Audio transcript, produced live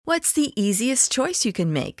What's the easiest choice you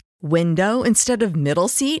can make? Window instead of middle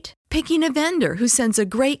seat? Picking a vendor who sends a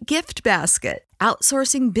great gift basket?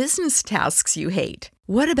 Outsourcing business tasks you hate?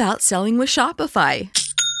 What about selling with Shopify?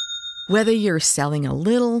 Whether you're selling a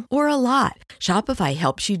little or a lot, Shopify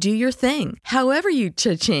helps you do your thing, however you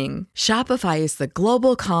cha-ching. Shopify is the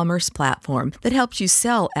global commerce platform that helps you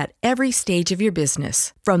sell at every stage of your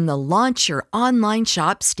business. From the launch your online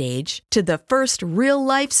shop stage to the first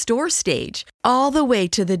real-life store stage, all the way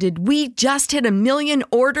to the did we just hit a million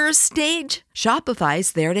orders stage.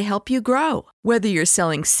 Shopify's there to help you grow. Whether you're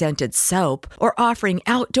selling scented soap or offering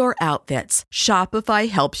outdoor outfits, Shopify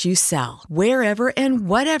helps you sell. Wherever and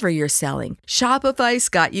whatever you're selling, Shopify's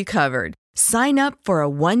got you covered. Sign up for a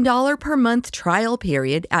 $1 per month trial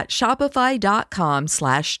period at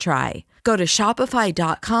shopify.com/try. Go to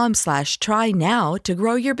shopify.com/try now to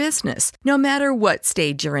grow your business, no matter what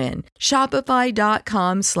stage you're in.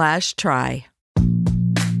 Shopify.com/try.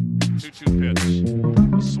 2-2 pitch.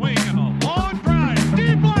 Swing and a long drive.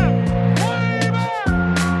 Deep left. Way back.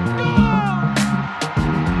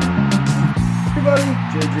 Everybody,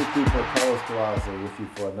 JJ Cooper, Carlos Galazo with you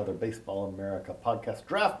for another Baseball in America podcast,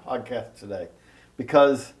 draft podcast today,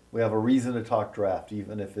 because we have a reason to talk draft,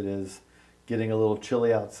 even if it is getting a little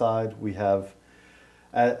chilly outside. We have,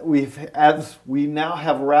 as we now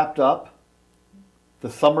have wrapped up the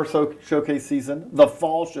summer showcase season, the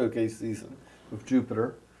fall showcase season with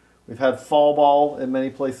Jupiter. We've had fall ball in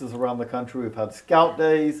many places around the country. We've had scout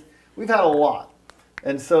days. We've had a lot.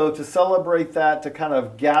 And so to celebrate that, to kind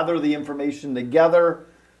of gather the information together,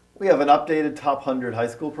 we have an updated top 100 high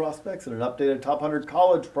school prospects and an updated top 100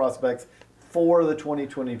 college prospects for the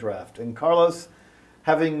 2020 draft. And Carlos,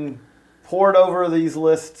 having poured over these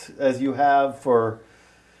lists as you have for,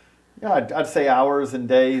 I'd say hours and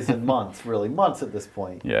days and months, really, months at this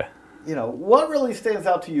point. Yeah. What really stands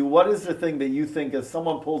out to you? What is the thing that you think as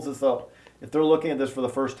someone pulls this up, if they're looking at this for the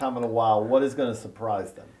first time in a while, what is going to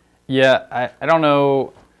surprise them? Yeah, I don't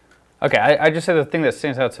know. Okay, I just say the thing that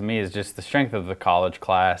stands out to me is just the strength of the college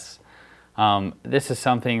class. This is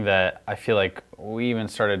something that I feel like we even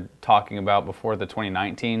started talking about before the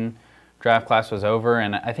 2019 draft class was over,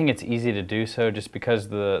 and I think it's easy to do so just because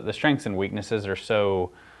the strengths and weaknesses are so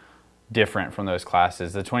different from those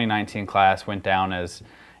classes. The 2019 class went down as,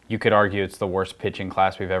 you could argue, it's the worst pitching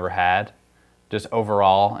class we've ever had, just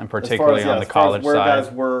overall, and particularly on the college side.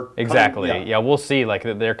 Guys were exactly. Yeah, we'll see. Like,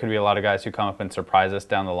 there could be a lot of guys who come up and surprise us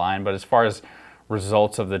down the line. But as far as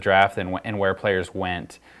results of the draft and where players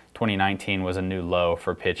went, 2019 was a new low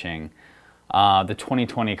for pitching. The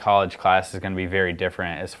 2020 college class is going to be very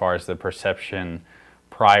different as far as the perception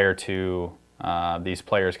prior to these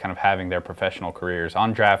players kind of having their professional careers.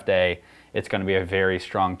 On draft day, it's going to be a very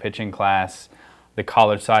strong pitching class. The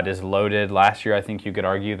college side is loaded. Last year, I think you could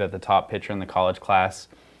argue that the top pitcher in the college class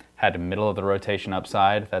had a middle of the rotation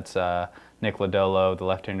upside. That's Nick Lodolo, the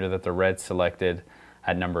left-hander that the Reds selected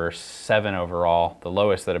at number 7 overall, the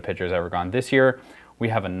lowest that a pitcher's ever gone. This year, we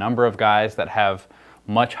have a number of guys that have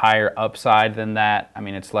much higher upside than that. I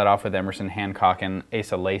mean, it's led off with Emerson Hancock and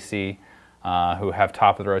Asa Lacy, who have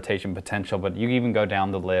top of the rotation potential, but you even go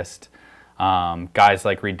down the list. Guys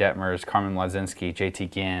like Reed Detmers, Carmen Mlodzinski,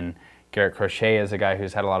 JT Ginn, Garrett Crochet is a guy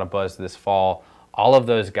who's had a lot of buzz this fall. All of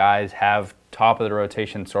those guys have top of the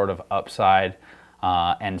rotation sort of upside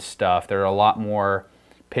and stuff. There are a lot more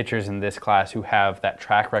pitchers in this class who have that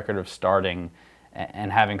track record of starting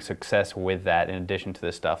and having success with that in addition to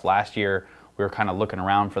this stuff. Last year, we were kind of looking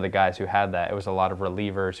around for the guys who had that. It was a lot of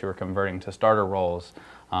relievers who were converting to starter roles,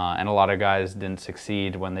 and a lot of guys didn't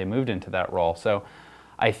succeed when they moved into that role. So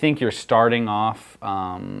I think you're starting off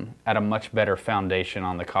at a much better foundation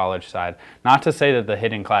on the college side. Not to say that the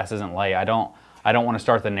hitting class isn't light. I don't want to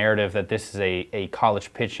start the narrative that this is a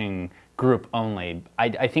college pitching group only.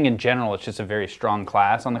 I think in general it's just a very strong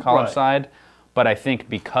class on the college side. But I think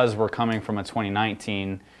because we're coming from a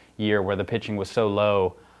 2019 year where the pitching was so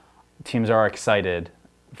low, teams are excited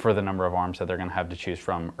for the number of arms that they're going to have to choose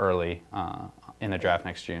from early in the draft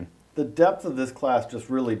next June. The depth of this class just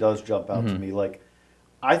really does jump out to me. Like,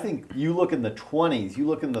 I think you look in the 20s, you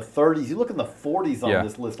look in the 30s, you look in the 40s on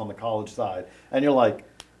this list on the college side, and you're like,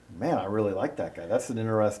 man, I really like that guy. That's an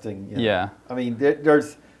interesting. I mean,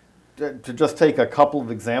 there's to just take a couple of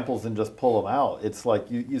examples and just pull them out. It's like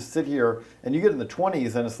you sit here and you get in the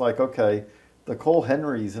 20s, and it's like, okay, the Cole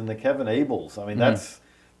Henrys and the Kevin Abels. I mean,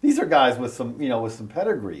 these are guys with some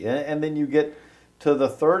pedigree, and then you get to the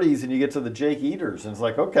 30s and you get to the Jake Eaters, and it's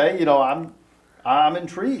like, okay, I'm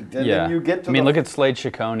intrigued. And then you get to look at Slade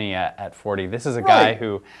Ciccone at 40. This is a guy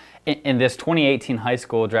who, in this 2018 high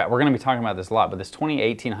school draft, we're going to be talking about this a lot, but this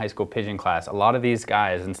 2018 high school pitching class, a lot of these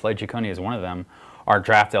guys, and Slade Ciccone is one of them, are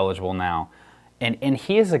draft eligible now. And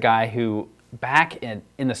he is a guy who, back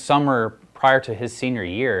in the summer prior to his senior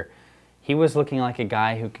year, he was looking like a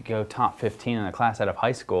guy who could go top 15 in the class out of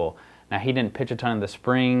high school. Now, he didn't pitch a ton in the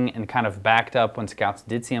spring and kind of backed up when scouts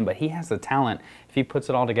did see him, but he has the talent if he puts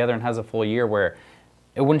it all together and has a full year where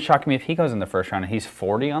it wouldn't shock me if he goes in the first round and he's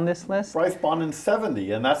 40 on this list. Bryce Bonnin's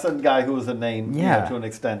 70, and that's a guy who was a name to an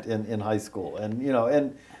extent in high school.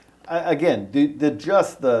 And, again,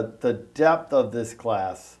 the depth of this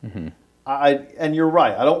class, and you're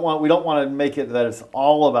right. We don't want to make it that it's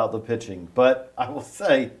all about the pitching, but I will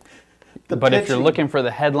say if you're looking for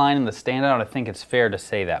the headline and the standout, I think it's fair to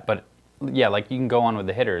say that. But yeah, like you can go on with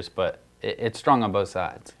the hitters, but it's strong on both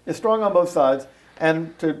sides. It's strong on both sides.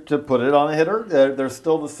 And to put it on a hitter, there's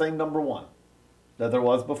still the same number one that there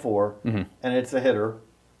was before, and it's a hitter.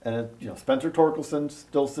 And Spencer Torkelson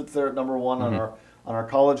still sits there at number one on our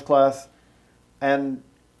college class. And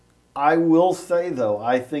I will say, though,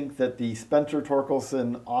 I think that the Spencer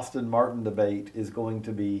Torkelson Austin Martin debate is going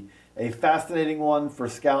to be a fascinating one for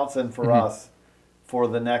scouts and for us for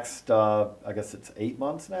the next, I guess it's 8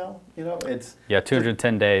 months now.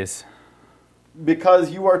 210 days.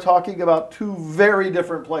 Because you are talking about two very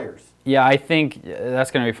different players. Yeah, I think that's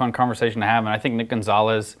going to be a fun conversation to have. And I think Nick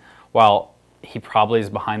Gonzalez, while he probably is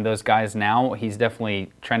behind those guys now, he's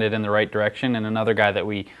definitely trended in the right direction. And another guy that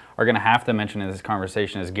we are going to have to mention in this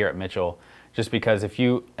conversation is Garrett Mitchell. Just because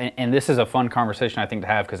and this is a fun conversation I think to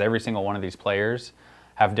have because every single one of these players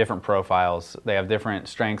have different profiles. They have different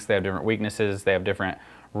strengths, they have different weaknesses, they have different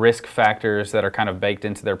risk factors that are kind of baked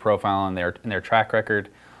into their profile and their track record.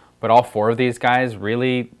 But all four of these guys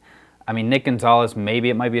really, Nick Gonzalez,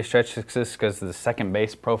 maybe it might be a stretch success because the second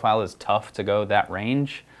base profile is tough to go that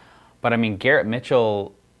range. But Garrett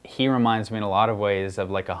Mitchell, he reminds me in a lot of ways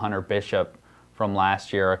of like a Hunter Bishop from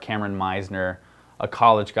last year, a Cameron Meisner, a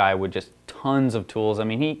college guy with just tons of tools.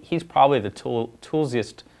 He's probably the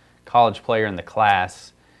toolsiest college player in the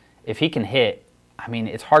class. If he can hit,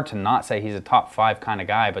 it's hard to not say he's a top 5 kind of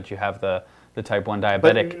guy, but you have the type 1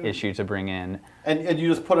 diabetic issue to bring in. And you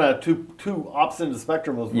just put on two opposite ends of the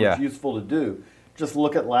spectrum was useful to do. Just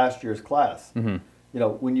look at last year's class.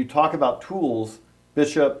 When you talk about tools,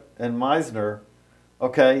 Bishop and Meisner,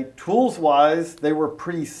 okay, tools-wise, they were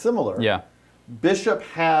pretty similar. Yeah. Bishop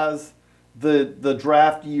has the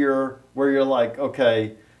draft year where you're like,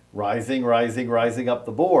 okay, rising up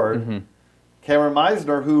the board. Cameron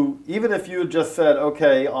Meisner, who, even if you had just said,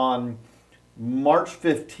 okay, on March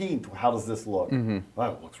 15th, how does this look?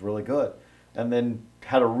 Wow, it looks really good. And then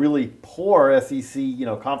had a really poor SEC,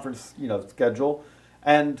 conference, schedule.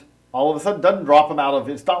 And all of a sudden doesn't drop him out of,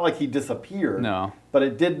 it's not like he disappeared. No. But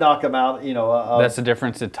it did knock him out, That's the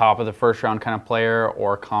difference, the top of the first round kind of player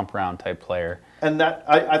or comp round type player. And that,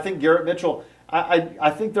 I think Garrett Mitchell,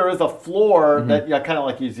 I think there is a floor that, kind of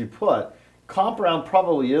like as you put, comp round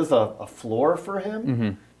probably is a floor for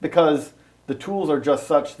him because the tools are just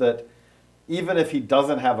such that even if he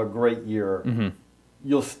doesn't have a great year,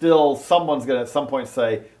 someone's going to at some point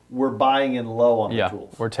say, we're buying in low on the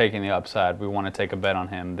tools. We're taking the upside. We want to take a bet on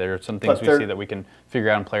him. There are some things we see that we can figure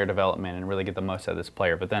out in player development and really get the most out of this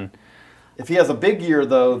player. But then, if he has a big year,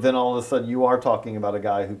 though, then all of a sudden you are talking about a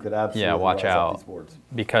guy who could absolutely watch rise out up these boards.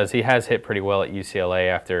 Because he has hit pretty well at UCLA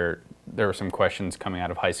after there were some questions coming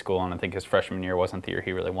out of high school, and I think his freshman year wasn't the year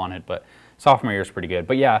he really wanted, but sophomore year is pretty good.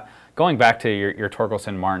 But yeah, going back to your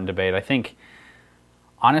Torkelson-Martin debate, I think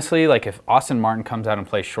honestly, like if Austin Martin comes out and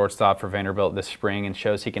plays shortstop for Vanderbilt this spring and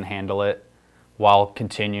shows he can handle it while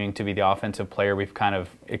continuing to be the offensive player we've kind of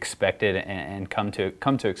expected and come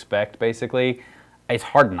to expect, basically, it's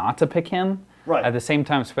hard not to pick him. Right. At the same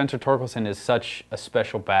time, Spencer Torkelson is such a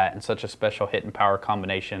special bat and such a special hit and power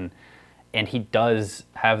combination, and he does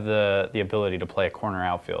have the ability to play a corner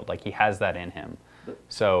outfield. Like, he has that in him.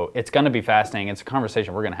 So it's going to be fascinating. It's a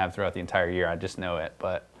conversation we're going to have throughout the entire year. I just know it.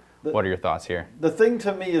 But what are your thoughts here? The thing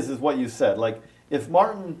to me is what you said. Like, if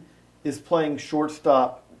Martin is playing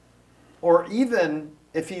shortstop, or even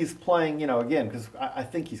if he's playing, again, because I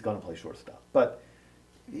think he's going to play shortstop. But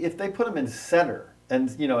if they put him in center, and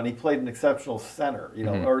he played an exceptional center,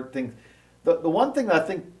 or things. The one thing that I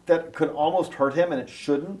think that could almost hurt him, and it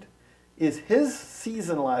shouldn't, is his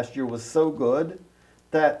season last year was so good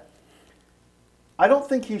that I don't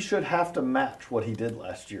think he should have to match what he did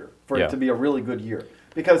last year for it to be a really good year.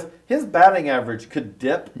 Because his batting average could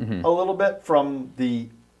dip a little bit from the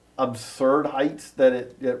absurd heights that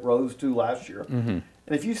it rose to last year. And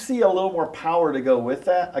if you see a little more power to go with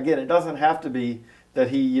that, again, it doesn't have to be that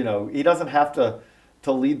he doesn't have to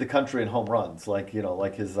lead the country in home runs like his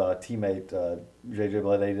teammate J.J.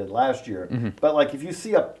 Bleday did last year. But like if you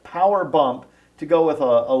see a power bump to go with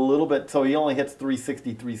a little bit, so he only hits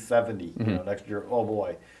 360, 370 next year. Oh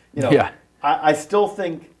boy, Yeah. I still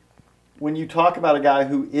think when you talk about a guy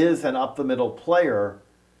who is an up the middle player,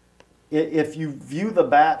 if you view the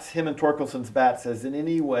bats, him and Torkelson's bats, as in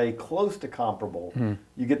any way close to comparable,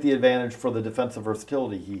 you get the advantage for the defensive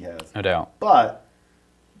versatility he has. No doubt. But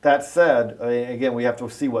that said, again, we have to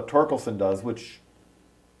see what Torkelson does, which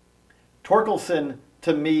Torkelson,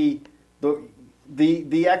 to me,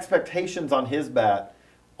 the expectations on his bat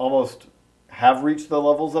almost have reached the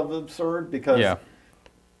levels of absurd, because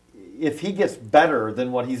if he gets better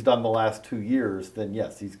than what he's done the last 2 years, then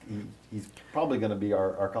yes, he's probably going to be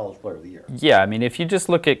our college player of the year. Yeah, I mean, if you just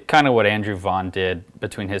look at kind of what Andrew Vaughn did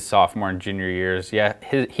between his sophomore and junior years, he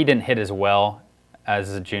didn't hit as well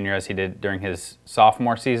as a junior as he did during his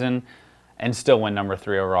sophomore season, and still win number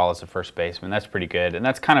 3 overall as a first baseman. That's pretty good, and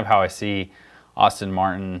that's kind of how I see Austin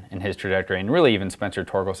Martin and his trajectory, and really even Spencer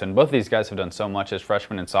Torkelson. Both of these guys have done so much as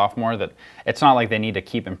freshmen and sophomore that it's not like they need to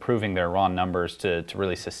keep improving their raw numbers to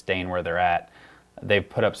really sustain where they're at. They've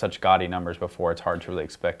put up such gaudy numbers before, it's hard to really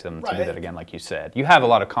expect them to do that again, like you said. You have a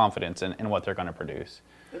lot of confidence in what they're going to produce.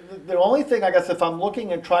 The only thing, I guess, if I'm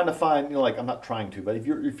looking and trying to find, I'm not trying to, but if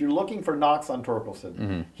you're looking for knocks on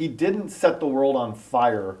Torkelson, he didn't set the world on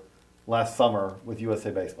fire last summer with USA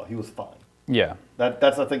Baseball. He was fine. Yeah.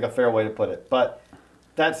 That's, I think, a fair way to put it. But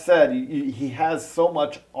that said, he has so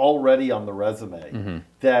much already on the resume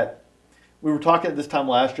that we were talking at this time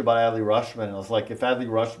last year about Adley Rutschman, and it was like, if Adley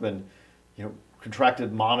Rutschman,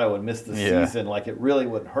 contracted mono and missed the season, like, it really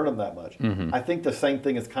wouldn't hurt him that much. I think the same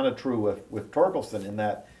thing is kind of true with Torkelson, in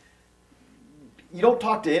that you don't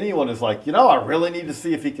talk to anyone who's like, I really need to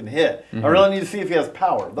see if he can hit. I really need to see if he has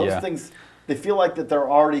power. Those things, they feel like that they're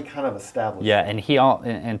already kind of established. Yeah, and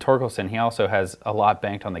Torkelson, he also has a lot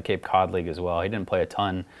banked on the Cape Cod League as well. He didn't play a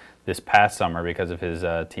ton this past summer because of his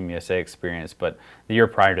Team USA experience, but the year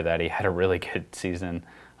prior to that, he had a really good season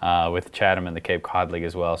with Chatham in the Cape Cod League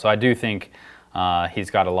as well. So I do think he's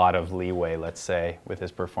got a lot of leeway, let's say, with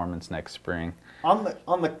his performance next spring. On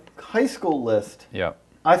the high school list, Yep.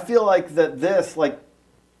 I feel like that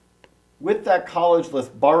with that college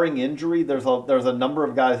list, barring injury, there's a number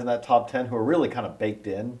of guys in that top 10 who are really kind of baked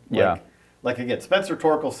in. Like again, Spencer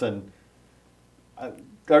Torkelson.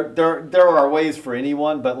 There are ways for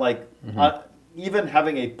anyone, but even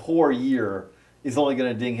having a poor year is only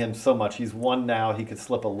going to ding him so much. He's one now; he could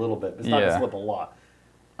slip a little bit, but it's not going to slip a lot.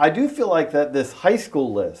 I do feel like that this high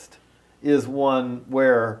school list is one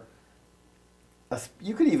where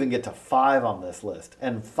you could even get to 5 on this list,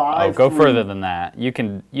 and 5. Oh, go further than that. You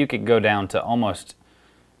could go down to almost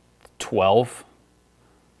 12,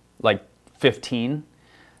 like 15.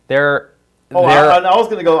 I was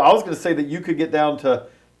going to say that you could get down to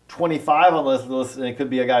 25 on this list, and it could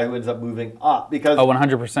be a guy who ends up moving up, because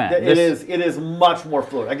 100%. It is much more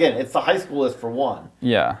fluid. Again, it's the high school list for one.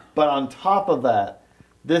 Yeah. But on top of that,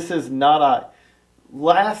 this is not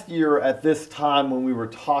last year at this time when we were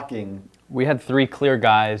talking, we had 3 clear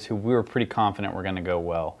guys who we were pretty confident were going to go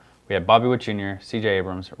well. We had Bobby Witt Jr., C.J.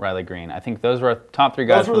 Abrams, Riley Green. I think those were our top 3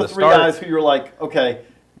 guys. Those were the 3 guys who you're like, okay,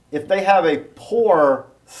 if they have a poor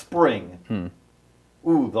spring,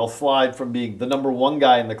 they'll slide from being the number 1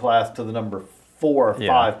 guy in the class to the number 4 or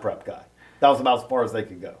 5 prep guy. That was about as far as they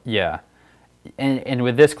could go. Yeah. And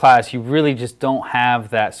with this class, you really just don't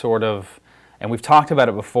have that sort of, and we've talked about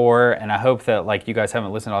it before, and I hope that you guys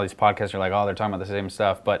haven't listened to all these podcasts, you're like, oh, they're talking about the same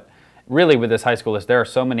stuff, but really with this high school list, there are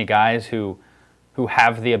so many guys who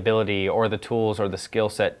have the ability or the tools or the skill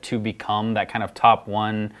set to become that kind of top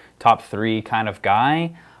 1, top 3 kind of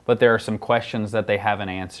guy, but there are some questions that they haven't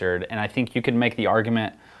answered. And I think you could make the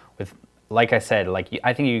argument with, like I said,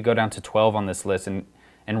 I think you could go down to 12 on this list and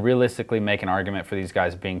realistically make an argument for these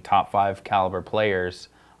guys being top 5 caliber players,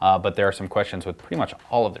 but there are some questions with pretty much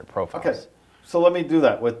all of their profiles. Okay, so let me do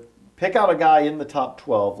that. Pick out a guy in the top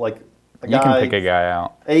 12, you can pick a guy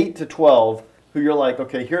out. 8 to 12, who you're like,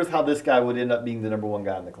 okay, here's how this guy would end up being the number 1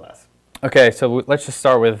 guy in the class. Okay, so let's just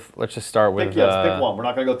start with. Pick one. We're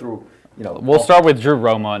not going to go through. We'll start with Drew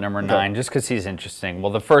Romo at number 9, just because he's interesting.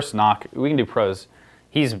 Well, the first knock, we can do pros.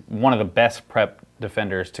 He's one of the best prep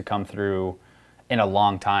defenders to come through in a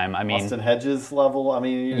long time. I mean, Austin Hedges level. I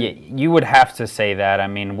mean, you would have to say that. I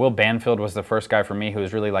mean, Will Banfield was the first guy for me who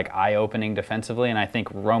was really eye-opening defensively, and I think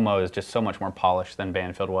Romo is just so much more polished than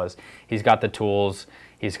Banfield was. He's got the tools.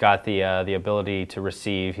 He's got the ability to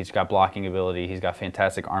receive. He's got blocking ability. He's got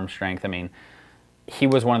fantastic arm strength. I mean, he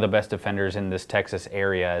was one of the best defenders in this Texas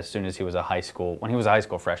area as soon as he was a high school. When he was a high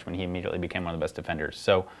school freshman, he immediately became one of the best defenders.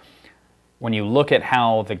 So when you look at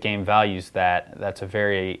how the game values that, it's a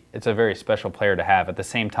very special player to have. At the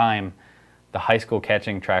same time, the high school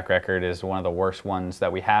catching track record is one of the worst ones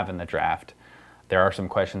that we have in the draft. There are some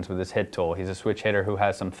questions with his hit tool. He's a switch hitter who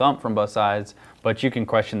has some thump from both sides, but you can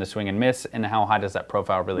question the swing and miss and how high does that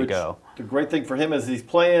profile really go. The great thing for him is he's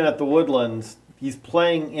playing at the Woodlands. He's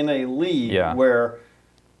playing in a league where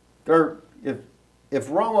if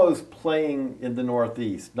Romo's playing in the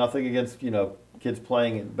Northeast, nothing against kids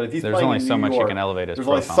playing it, but if he's there's playing only in New so much York, you can elevate his there's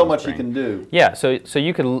profile. only so much spring. he can do. Yeah, so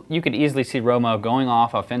you could easily see Romo going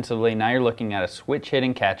off offensively. Now you're looking at a switch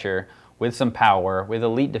hitting catcher with some power, with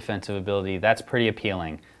elite defensive ability. That's pretty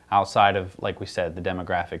appealing outside of, like we said, the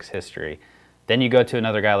demographics history. Then you go to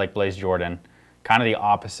another guy like Blaze Jordan, kind of the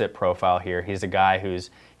opposite profile here. He's a guy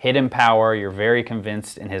who's hit in power. You're very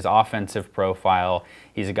convinced in his offensive profile.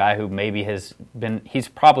 He's a guy who maybe he's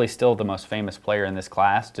probably still the most famous player in this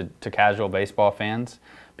class to casual baseball fans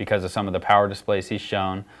because of some of the power displays he's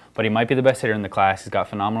shown. But he might be the best hitter in the class. He's got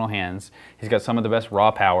phenomenal hands. He's got some of the best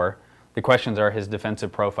raw power. The questions are his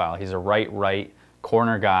defensive profile. He's a right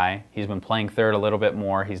corner guy. He's been playing third a little bit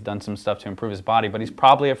more. He's done some stuff to improve his body, but he's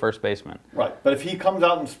probably a first baseman. Right, but if he comes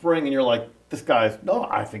out in spring and you're like,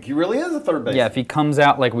 I think he really is a third baseman. Yeah, if he comes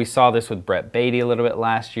out like we saw this with Brett Beatty a little bit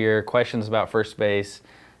last year, questions about first base,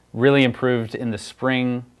 really improved in the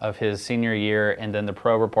spring of his senior year, and then the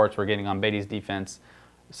pro reports we're getting on Beatty's defense,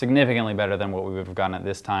 significantly better than what we would have gotten at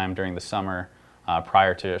this time during the summer,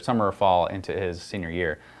 prior to summer or fall into his senior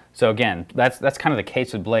year. So again, that's kind of the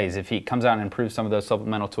case with Blaze. If he comes out and improves some of those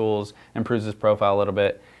supplemental tools, improves his profile a little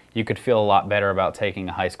bit, you could feel a lot better about taking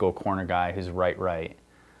a high school corner guy who's right.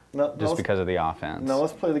 Just because of the offense. Now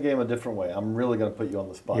let's play the game a different way. I'm really going to put you on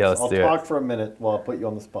the spot. Yeah, let's I'll do it. talk for a minute while I put you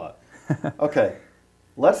on the spot. Okay,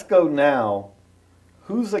 let's go now.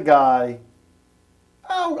 Who's a guy?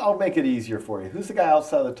 I'll make it easier for you. Who's the guy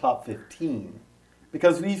outside the top 15?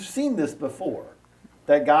 Because we've seen this before,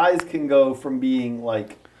 that guys can go from being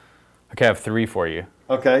like. Okay, I have three for you.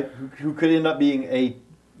 Okay, who could end up being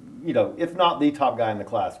if not the top guy in the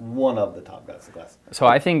class, one of the top guys in the class. So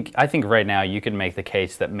I think right now you could make the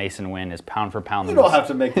case that Mason Wynn is pound for pound. You don't have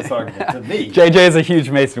to make this argument to me. JJ is a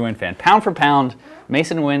huge Mason Wynn fan. Pound for pound,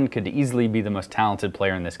 Mason Wynn could easily be the most talented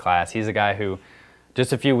player in this class. He's a guy who,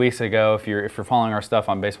 just a few weeks ago, if you're following our stuff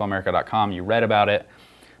on baseballamerica.com, you read about it,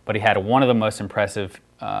 but he had one of the most impressive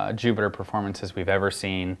Jupiter performances we've ever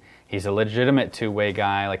seen. He's a legitimate two-way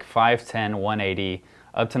guy, like 5'10", 180,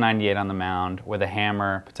 up to 98 on the mound with a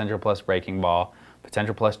hammer, potential plus breaking ball,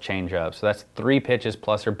 potential plus changeup. So that's 3 pitches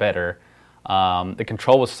plus or better. The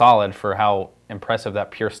control was solid for how impressive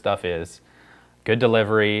that pure stuff is. Good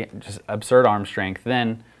delivery, just absurd arm strength.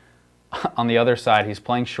 Then on the other side, he's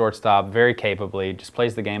playing shortstop very capably, just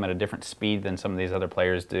plays the game at a different speed than some of these other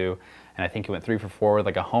players do. And I think he went 3 for 4 with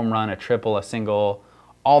like a home run, a triple, a single.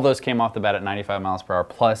 All those came off the bat at 95 miles per hour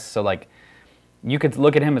plus. So like, you could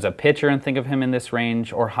look at him as a pitcher and think of him in this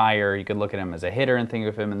range or higher. You could look at him as a hitter and think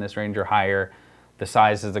of him in this range or higher. The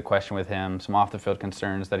size is the question with him. Some off-the-field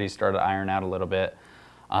concerns that he started to iron out a little bit.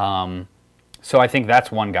 So I think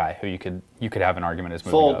that's one guy who you could have an argument as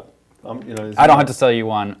moving up. I don't have to sell you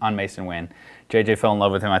on Mason Wynn. JJ fell in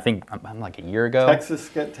love with him, I think, like a year ago.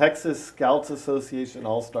 Texas Scouts Association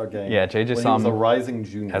All-Star Game. Yeah, JJ saw him a rising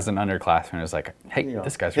junior. as an underclassman. It was like, hey,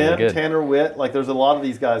 this guy's really good. Tanner Witt, like there's a lot of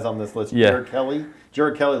these guys on this list. Yeah.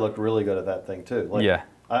 Jared Kelly looked really good at that thing too. Like, yeah.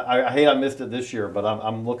 I hate I missed it this year, but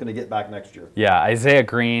I'm looking to get back next year. Yeah, Isaiah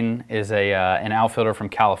Green is an outfielder from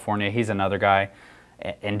California. He's another guy.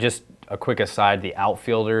 And just a quick aside, the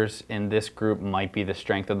outfielders in this group might be the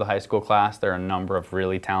strength of the high school class. There are a number of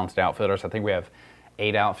really talented outfielders. I think we have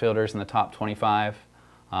 8 outfielders in the top 25,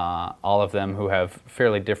 all of them who have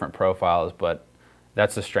fairly different profiles, but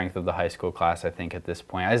that's the strength of the high school class, I think, at this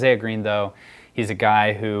point. Isaiah Green, though, he's a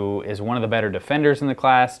guy who is one of the better defenders in the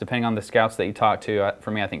class, depending on the scouts that you talk to. For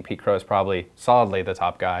me, I think Pete Crow is probably solidly the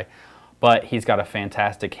top guy, but he's got a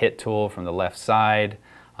fantastic hit tool from the left side.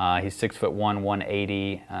 He's 6'1",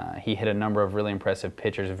 180. He hit a number of really impressive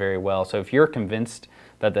pitchers very well. So if you're convinced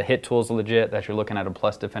that the hit tool is legit, that you're looking at a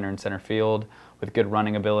plus defender in center field with good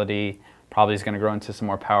running ability, probably is going to grow into some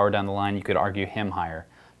more power down the line, you could argue him higher.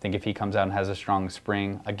 I think if he comes out and has a strong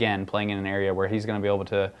spring, again, playing in an area where he's going to be able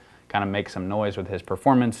to kind of make some noise with his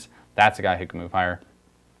performance, that's a guy who can move higher.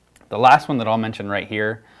 The last one that I'll mention right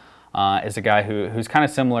here is a guy who's kind of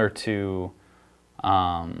similar to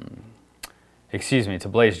to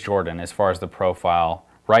Blaze Jordan as far as the profile.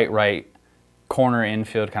 Right, corner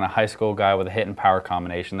infield, kind of high school guy with a hit and power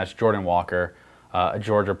combination. That's Jordan Walker, a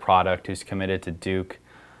Georgia product who's committed to Duke.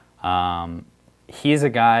 He's a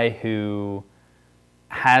guy who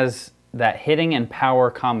has that hitting and power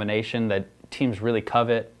combination that teams really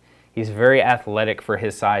covet. He's very athletic for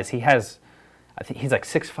his size. He has, I think he's like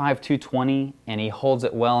 6'5", 220, and he holds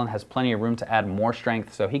it well and has plenty of room to add more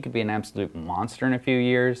strength, so he could be an absolute monster in a few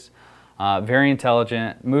years. Very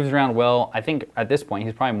intelligent, moves around well. I think at this point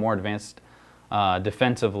he's probably more advanced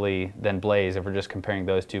defensively than Blaze if we're just comparing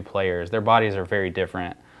those two players. Their bodies are very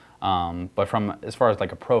different, but from as far as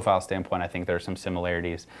like a profile standpoint, I think there's some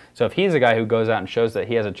similarities. So if he's a guy who goes out and shows that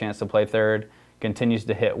he has a chance to play third, continues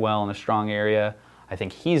to hit well in a strong area, I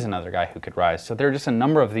think he's another guy who could rise. So there are just a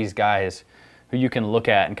number of these guys who you can look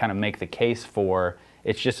at and kind of make the case for.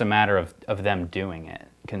 It's just a matter of them doing it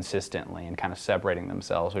consistently and kind of separating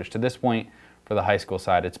themselves, which to this point for the high school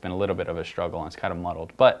side, it's been a little bit of a struggle and it's kind of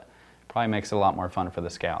muddled, but probably makes it a lot more fun for the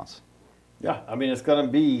scouts. Yeah, I mean, it's going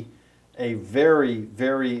to be a very,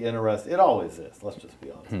 very interesting. It always is. Let's just be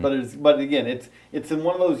honest. But again, it's in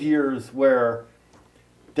one of those years where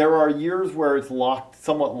there are years where it's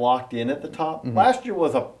somewhat locked in at the top. Last year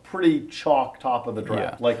was a pretty chalk top of the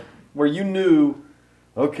draft, like where you knew,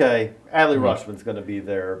 okay, Adley Rushman's going to be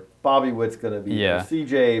there, Bobby Witt's going to be there,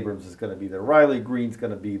 C.J. Abrams is going to be there, Riley Green's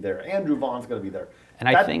going to be there, Andrew Vaughn's going to be there. And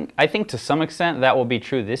I think to some extent that will be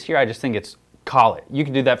true this year. I just think it's college. You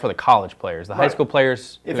can do that for the college players. The high school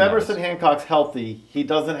players, if Emerson Hancock's healthy, he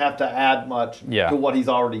doesn't have to add much to what he's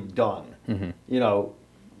already done. You know,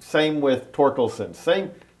 same with Torkelson.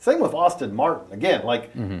 Same with Austin Martin. Again,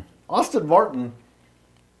 like Austin Martin,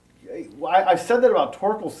 I've said that about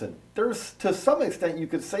Torkelson. There's, to some extent, you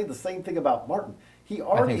could say the same thing about Martin. He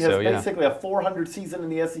already has basically a 400 season in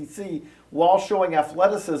the SEC while showing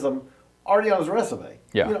athleticism already on his resume.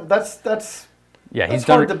 Yeah. You know, that's he's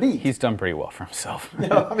hard to beat. He's done pretty well for himself. You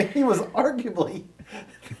know, I mean, he was arguably,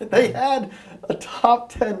 they had a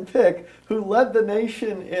top 10 pick who led the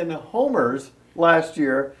nation in homers last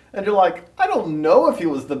year, and you're like, I don't know if he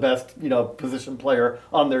was the best, position player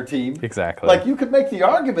on their team. Exactly. Like, you could make the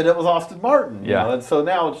argument it was Austin Martin. You know, and so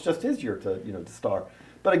now it's just his year to star.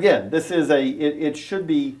 But again, this is it should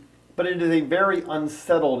be, but it is a very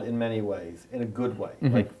unsettled in many ways, in a good way.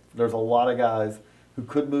 Like, there's a lot of guys who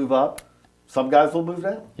could move up. Some guys will move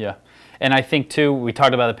down. Yeah. And I think, too, we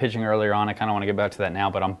talked about the pitching earlier on. I kind of want to get back to that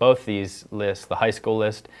now. But on both these lists, the high school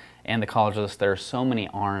list and the college list, there are so many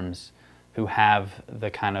arms who have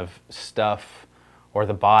the kind of stuff or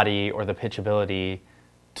the body or the pitchability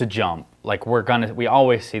to jump. Like, we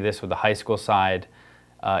always see this with the high school side.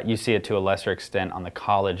 You see it to a lesser extent on the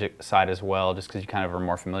college side as well, just because you kind of are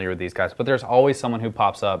more familiar with these guys. But there's always someone who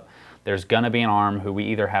pops up. There's going to be an arm who we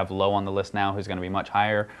either have low on the list now who's going to be much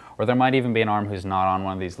higher, or there might even be an arm who's not on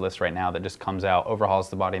one of these lists right now that just comes out, overhauls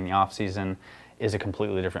the body in the offseason, is a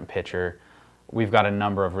completely different pitcher. We've got a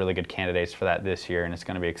number of really good candidates for that this year, and it's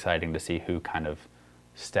going to be exciting to see who kind of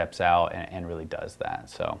steps out and really does that.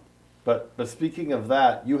 So, But speaking of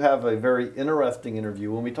that, you have a very interesting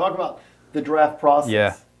interview. When we talk about the draft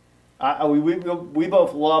process, we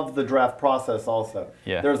both loved the draft process also.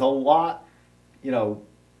 Yeah. There's a lot,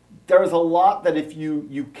 there's a lot that if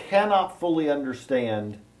you cannot fully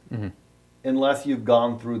understand unless you've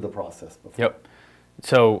gone through the process before. Yep.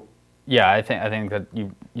 So, yeah, I think that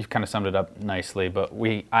you've kind of summed it up nicely. But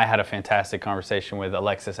I had a fantastic conversation with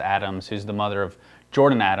Alexis Adams, who's the mother of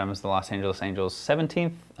Jordan Adams, the Los Angeles Angels'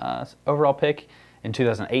 17th overall pick in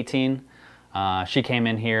 2018. She came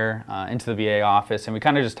in here into the VA office, and we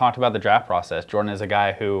kind of just talked about the draft process. Jordan is a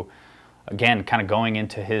guy who, again, kind of going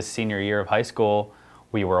into his senior year of high school,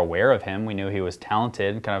 we were aware of him. We knew he was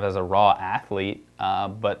talented, kind of as a raw athlete,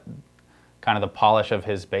 but kind of the polish of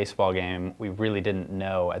his baseball game, we really didn't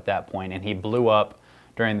know at that point. And he blew up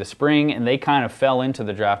during the spring, and they kind of fell into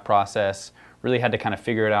the draft process, really had to kind of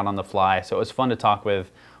figure it out on the fly. So it was fun to talk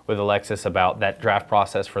with Alexis about that draft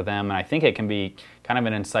process for them, and I think it can be kind of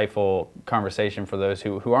an insightful conversation for those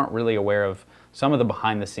who aren't really aware of some of the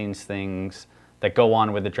behind-the-scenes things that go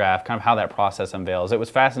on with the draft, kind of how that process unveils. It was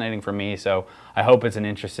fascinating for me, so I hope it's an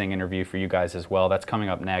interesting interview for you guys as well. That's coming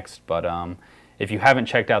up next, but if you haven't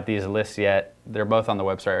checked out these lists yet, they're both on the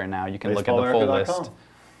website right now. You can look at the full list.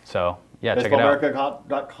 So, yeah, check it out.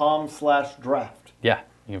 BaseballAmerica.com/draft. Yeah,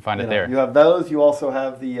 you can find it there. You have those. You also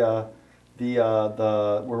have the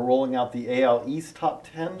we're rolling out the AL East top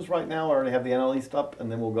 10s right now. I already have the NL East up,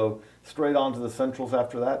 and then we'll go straight on to the Centrals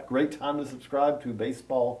after that. Great time to subscribe to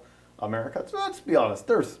Baseball America. So let's be honest,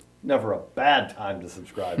 there's never a bad time to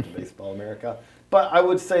subscribe to Baseball America. But I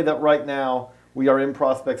would say that right now we are in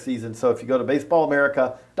prospect season. So if you go to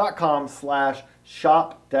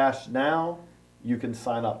baseballamerica.com/shop-now, you can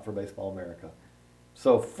sign up for Baseball America.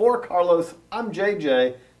 So for Carlos, I'm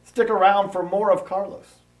JJ. Stick around for more of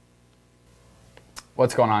Carlos.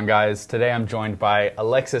 What's going on, guys? Today I'm joined by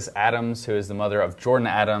Alexis Adams, who is the mother of Jordan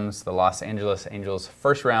Adams, the Los Angeles Angels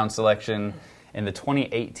first-round selection in the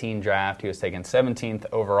 2018 draft. He was taken 17th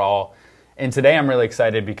overall. And today I'm really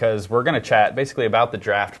excited because we're going to chat basically about the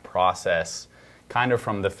draft process, kind of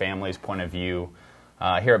from the family's point of view.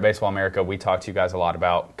 Here at Baseball America, we talk to you guys a lot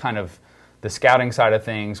about kind of the scouting side of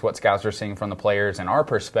things, what scouts are seeing from the players and our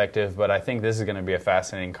perspective, but I think this is going to be a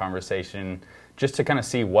fascinating conversation just to kind of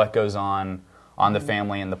see what goes on the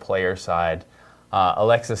family and the player side.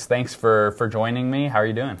 Alexis, thanks for joining me. How are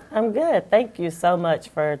you doing? I'm good. Thank you so much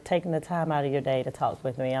for taking the time out of your day to talk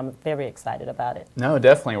with me. I'm very excited about it. No,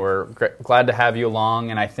 definitely. We're glad to have you along,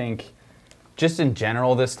 and I think just in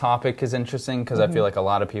general this topic is interesting because I feel like a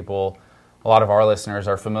lot of our listeners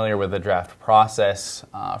are familiar with the draft process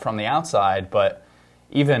from the outside, but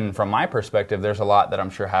even from my perspective, there's a lot that I'm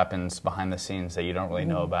sure happens behind the scenes that you don't really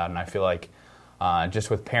know about, and I feel like just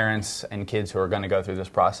with parents and kids who are going to go through this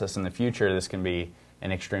process in the future, this can be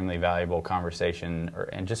an extremely valuable conversation,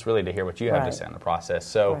 and just really to hear what you have to say on the process.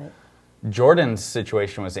 So Jordan's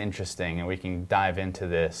situation was interesting, and we can dive into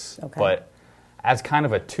this, but as kind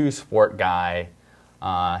of a two-sport guy,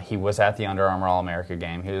 he was at the Under Armour All-America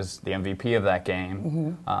game. He was the MVP of that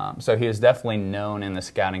game. So he was definitely known in the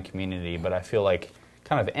scouting community, but I feel like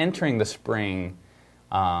kind of entering the spring,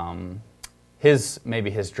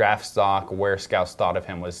 his draft stock, where scouts thought of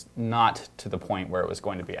him, was not to the point where it was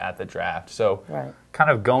going to be at the draft. So kind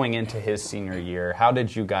of going into his senior year, how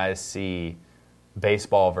did you guys see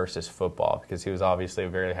baseball versus football? Because he was obviously a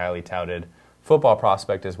very highly touted football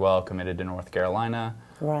prospect as well, committed to North Carolina.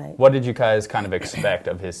 Right. What did you guys kind of expect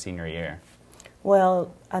of his senior year?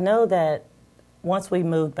 Well, I know that once we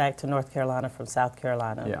moved back to North Carolina from South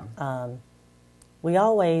Carolina, we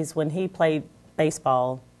always, when he played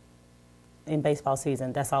baseball, in baseball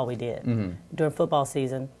season, that's all we did. During football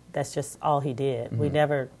season, that's just all he did. We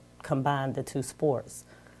never combined the two sports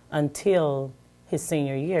until his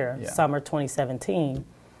senior year, summer 2017.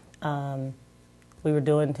 We were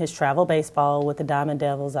doing his travel baseball with the Diamond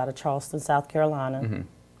Devils out of Charleston, South Carolina,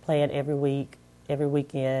 playing every week, every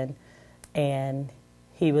weekend, and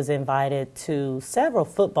he was invited to several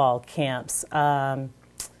football camps.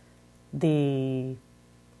 The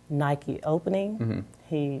Nike opening,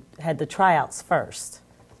 he had the tryouts first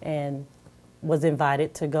and was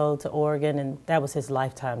invited to go to Oregon, and that was his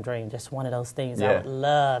lifetime dream, just one of those things I would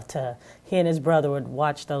love to. He and his brother would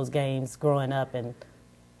watch those games growing up, and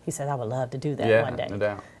he said, I would love to do that one day. No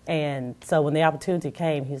doubt. And so when the opportunity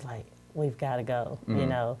came, he's like, we've got to go, you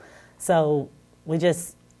know. So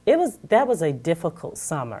that was a difficult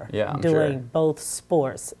summer doing both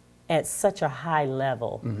sports at such a high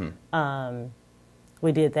level.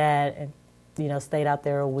 We did that and, stayed out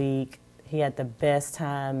there a week. He had the best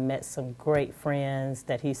time, met some great friends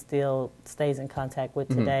that he still stays in contact with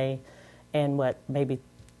today. And as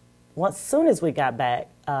soon as we got back,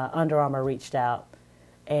 Under Armour reached out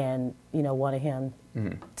and, wanted him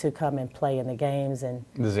to come and play in the games. And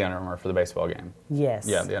this is the Under Armour for the baseball game. Yes.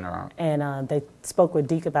 Yeah, the Under Armour. And they spoke with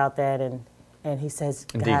Deke about that, and he says,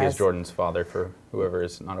 and Deke is Jordan's father, for whoever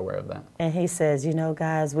is not aware of that. And he says,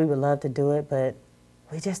 guys, we would love to do it, but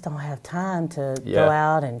we just don't have time to go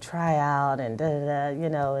out and try out and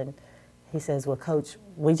and he says, well, Coach,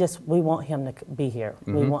 we want him to be here.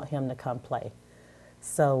 We want him to come play.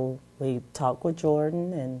 So we talked with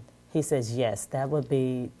Jordan, and he says, yes, that would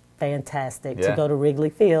be fantastic to go to Wrigley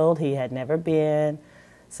Field. He had never been.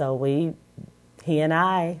 So he and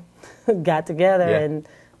I got together and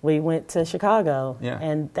we went to Chicago.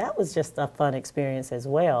 And that was just a fun experience as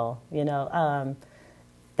well.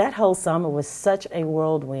 That whole summer was such a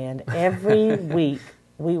whirlwind. Every week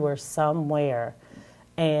we were somewhere.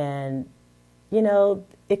 And,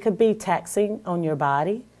 it could be taxing on your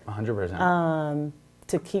body. 100%.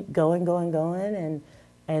 To keep going.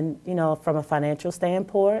 And from a financial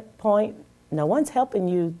standpoint, no one's helping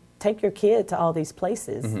you take your kid to all these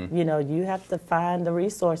places. You have to find the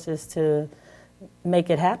resources to make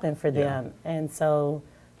it happen for them. And so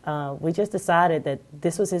we just decided that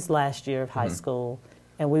this was his last year of high school,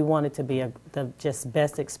 and we wanted to be the just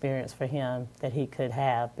best experience for him that he could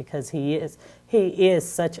have, because he is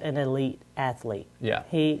such an elite athlete.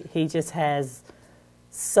 He just has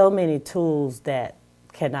so many tools that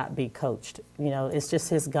cannot be coached. It's just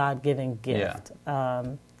his God-given gift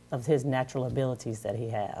of his natural abilities that he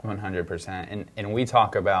has. 100%. And we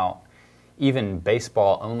talk about even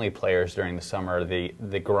baseball-only players during the summer,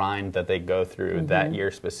 the grind that they go through that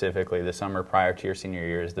year specifically. The summer prior to your senior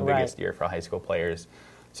year is the biggest year for high school players.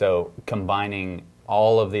 So combining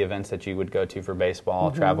all of the events that you would go to for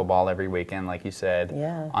baseball, travel ball every weekend, like you said,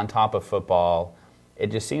 on top of football,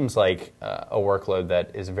 it just seems like a workload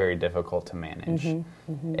that is very difficult to manage.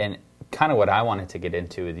 And kind of what I wanted to get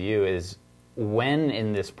into with you is, when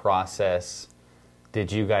in this process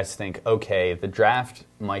did you guys think, okay, the draft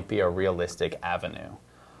might be a realistic avenue?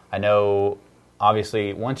 I know,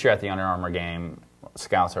 obviously, once you're at the Under Armour game,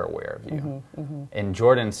 scouts are aware of you. In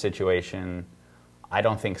Jordan's situation, I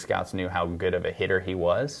don't think scouts knew how good of a hitter he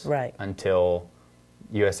was until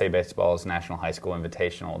USA Baseball's National High School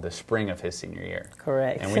Invitational the spring of his senior year.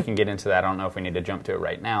 Correct. And we can get into that. I don't know if we need to jump to it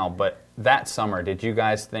right now, but that summer, did you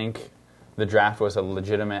guys think the draft was a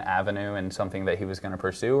legitimate avenue and something that he was going to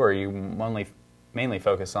pursue, or are you mainly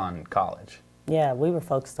focused on college? Yeah, we were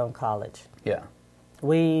focused on college. Yeah.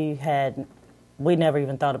 We never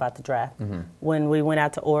even thought about the draft. When we went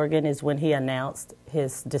out to Oregon is when he announced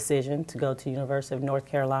his decision to go to University of North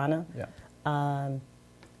Carolina. Yeah.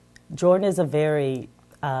 Jordan is a very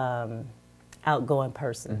outgoing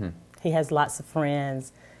person. He has lots of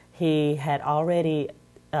friends. He had already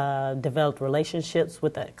developed relationships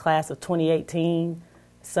with the class of 2018.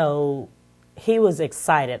 So he was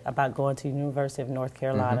excited about going to University of North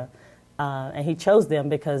Carolina. And he chose them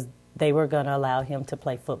because they were going to allow him to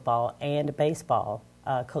play football and baseball.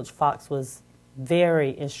 Coach Fox was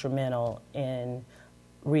very instrumental in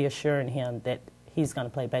reassuring him that he's going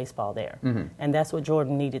to play baseball there. And that's what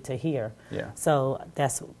Jordan needed to hear. Yeah. So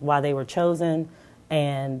that's why they were chosen.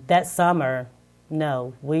 And that summer,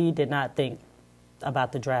 no, we did not think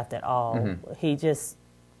about the draft at all.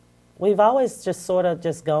 We've always just sort of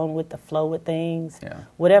just gone with the flow with things. Yeah.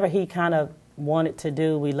 Whatever he kind of wanted to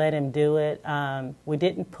do, we let him do it. We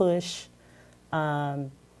didn't push.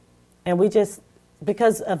 And we just,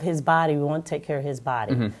 because of his body, we want to take care of his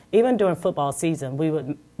body. Even during football season,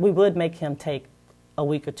 we would make him take a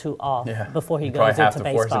week or two off before he goes into baseball. Probably have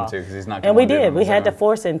to force him to, because he's not going to. And we did. We had to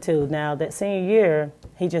force him to. Now, that senior year,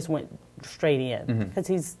 he just went straight in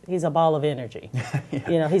because he's a ball of energy.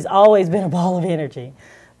 You know, he's always been a ball of energy.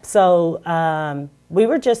 So we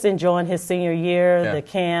were just enjoying his senior year, the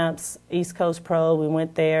camps, East Coast Pro. We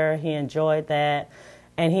went there. He enjoyed that.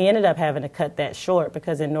 And he ended up having to cut that short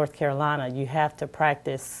because in North Carolina, you have to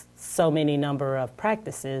practice so many number of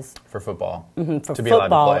practices. For football. For to be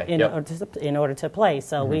football allowed to play. in order to play.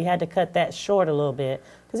 So we had to cut that short a little bit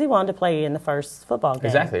because he wanted to play in the first football game.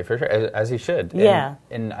 Exactly, for sure, as he should. Yeah.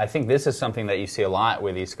 And I think this is something that you see a lot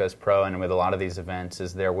with East Coast Pro and with a lot of these events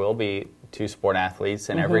is there will be two sport athletes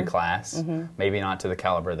in every class. Maybe not to the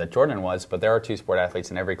caliber that Jordan was, but there are two sport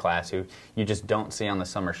athletes in every class who you just don't see on the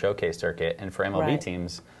summer showcase circuit. And for MLB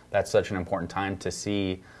teams, that's such an important time to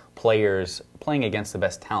see players playing against the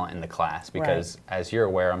best talent in the class because, as you're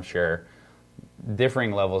aware, I'm sure,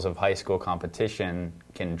 differing levels of high school competition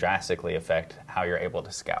can drastically affect how you're able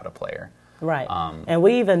to scout a player. Right. And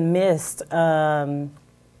we even missed the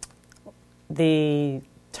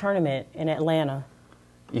tournament in Atlanta.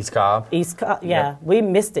 East Cobb? Yeah. We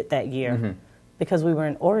missed it that year because we were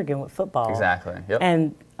in Oregon with football. Exactly. Yep.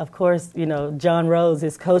 And, of course, you know, John Rose,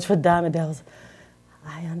 his coach for Diamond Dells,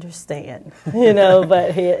 I understand, you know,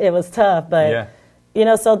 but it was tough. But, you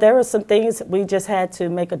know, so there were some things we just had to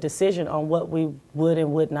make a decision on what we would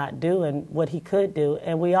and would not do and what he could do.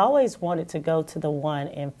 And we always wanted to go to the one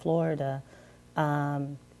in Florida.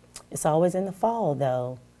 It's always in the fall,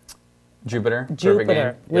 though. Jupiter?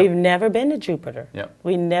 Jupiter. We've never been to Jupiter. Yep.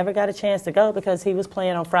 We never got a chance to go because he was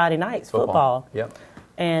playing on Friday nights, football. Yep.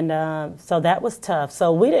 And so that was tough.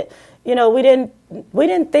 So we didn't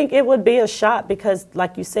think it would be a shot because,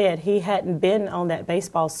 like you said, he hadn't been on that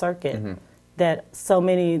baseball circuit that so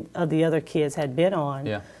many of the other kids had been on.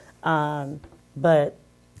 Yeah. But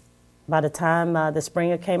by the time the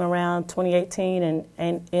spring came around, 2018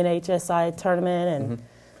 and NHSI tournament and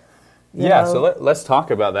so let's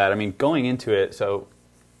talk about that. I mean, going into it, so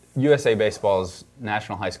USA Baseball's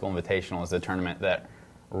National High School Invitational is the tournament that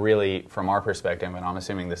really, from our perspective, and I'm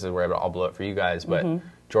assuming this is where I'll blow it for you guys, but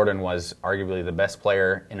Jordan was arguably the best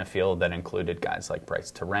player in a field that included guys like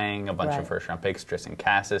Bryce Terang, a bunch of first-round picks, Tristan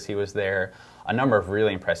Cassis, he was there, a number of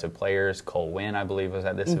really impressive players. Cole Winn, I believe, was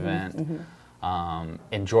at this event.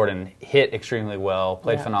 And Jordan hit extremely well,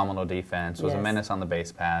 played phenomenal defense, was a menace on the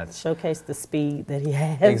base paths. Showcased the speed that he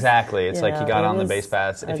has. Exactly. It's like he got on the base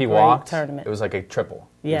paths. If he walked, it was like a triple.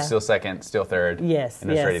 Yeah. He was still second, still third, and was yes.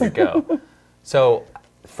 ready to go. So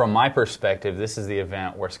from my perspective, this is the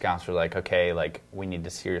event where scouts were like, okay, like we need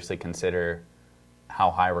to seriously consider how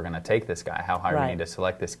high we're going to take this guy, how high we need to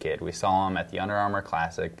select this kid. We saw him at the Under Armour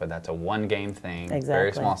Classic, but that's a one-game thing,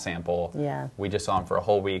 very small sample. Yeah. We just saw him for a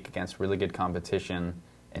whole week against really good competition,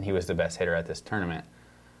 and he was the best hitter at this tournament.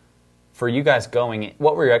 For you guys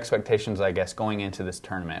what were your expectations, I guess, going into this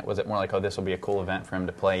tournament? Was it more like, oh, this will be a cool event for him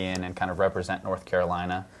to play in and kind of represent North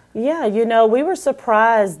Carolina? Yeah, you know, we were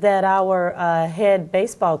surprised that our head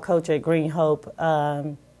baseball coach at Green Hope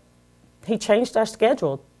he changed our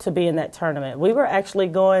schedule to be in that tournament. We were actually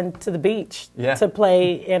going to the beach Yeah. to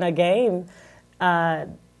play in a game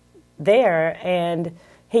there, and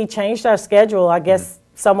he changed our schedule. I guess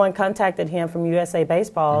someone contacted him from USA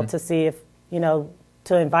Baseball to see if,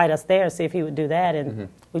 to invite us there and see if he would do that, and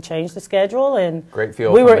we changed the schedule, and Great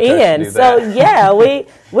feel we from were the coach to in. do So that. yeah,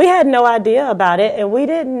 we had no idea about it, and we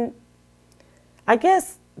didn't. I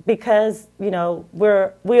guess because we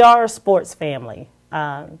are a sports family.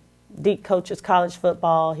 Deke coaches college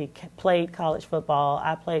football. He played college football.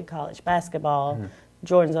 I played college basketball.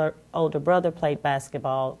 Jordan's older brother played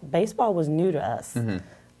basketball. Baseball was new to us.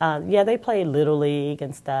 They played Little League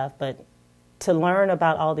and stuff, but to learn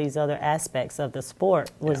about all these other aspects of the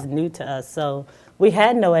sport was new to us. So we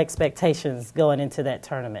had no expectations going into that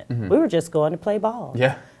tournament. We were just going to play ball.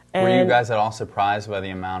 Yeah. Were you And- guys at all surprised by the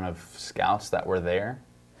amount of scouts that were there?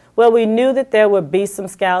 Well, we knew that there would be some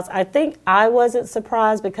scouts. I think I wasn't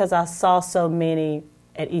surprised because I saw so many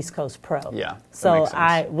at East Coast Pro. Yeah, that So makes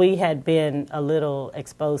sense. we had been a little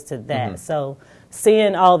exposed to that. So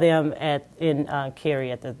seeing all them in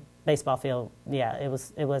Cary at the baseball field,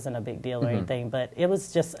 it wasn't a big deal or anything. But it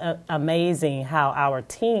was just amazing how our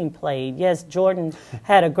team played. Yes, Jordan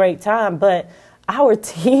had a great time, but our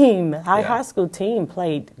team, our high school team,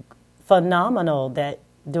 played phenomenal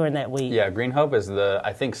during that week. Yeah, Green Hope is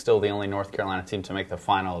I think still the only North Carolina team to make the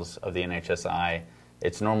finals of the NHSI.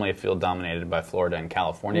 It's normally a field dominated by Florida and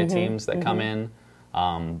California teams that come in.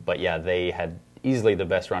 But yeah, they had easily the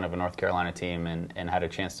best run of a North Carolina team and had a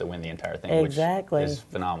chance to win the entire thing, Exactly. which is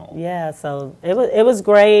phenomenal. Yeah, so it was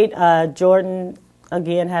great. Jordan,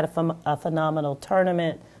 again, had a phenomenal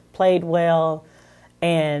tournament, played well,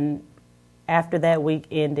 and after that week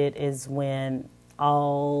ended is when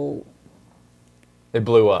It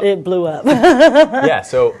blew up. it blew up. Yeah,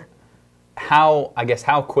 so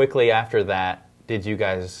how quickly after that did you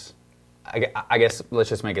guys, I guess let's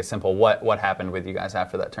just make it simple, what happened with you guys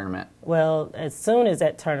after that tournament? Well, as soon as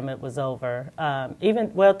that tournament was over,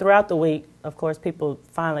 throughout the week, of course, people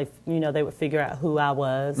finally, they would figure out who I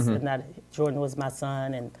was and that Jordan was my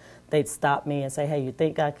son, and they'd stop me and say, hey, you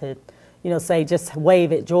think I could, say just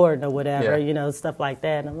wave at Jordan or whatever, stuff like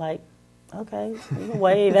that. And I'm like, okay, you can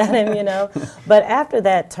wave at him, But after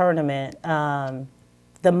that tournament,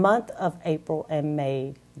 the month of April and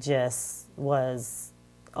May just was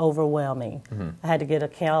overwhelming. I had to get a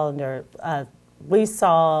calendar. We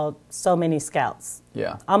saw so many scouts.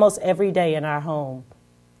 Yeah. Almost every day in our home,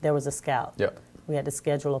 there was a scout. Yep. We had to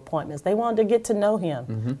schedule appointments. They wanted to get to know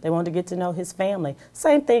him. They wanted to get to know his family.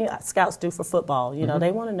 Same thing scouts do for football.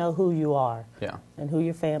 They want to know who you are Yeah. and who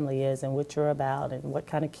your family is and what you're about and what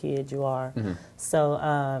kind of kid you are.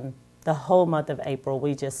 So the whole month of April,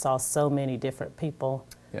 we just saw so many different people.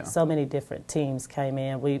 Yeah. So many different teams came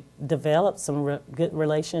in. We developed some good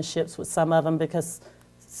relationships with some of them because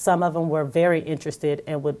some of them were very interested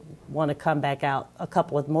and would want to come back out a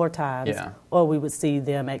couple of more times. Yeah. Or we would see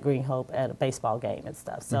them at Green Hope at a baseball game and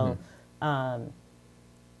stuff. So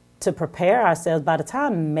to prepare ourselves, by the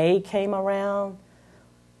time May came around,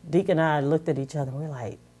 Deke and I looked at each other and we were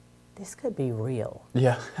like, this could be real.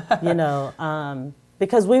 Yeah.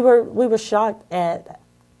 Because we were shocked at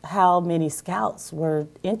how many scouts were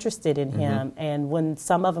interested in him. And when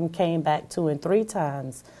some of them came back 2 and 3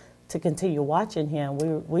 times to continue watching him,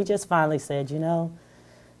 we just finally said,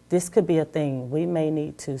 this could be a thing. We may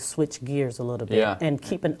need to switch gears a little bit and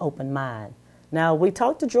keep an open mind. Now, we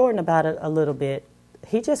talked to Jordan about it a little bit.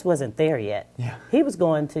 He just wasn't there yet. Yeah. He was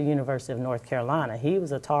going to University of North Carolina. He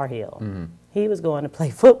was a Tar Heel. He was going to play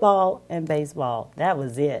football and baseball. That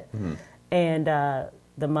was it. And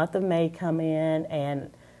the month of May come in, and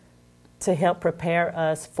to help prepare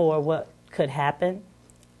us for what could happen,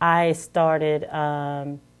 I started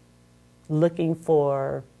looking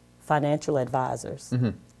for financial advisors.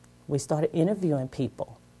 We started interviewing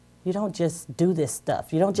people. You don't just do this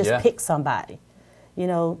stuff. You don't just pick somebody.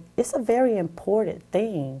 It's a very important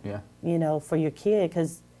thing, for your kid,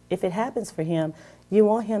 because if it happens for him, you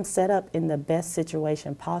want him set up in the best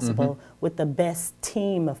situation possible with the best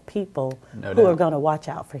team of people who are going to watch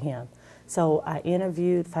out for him. So I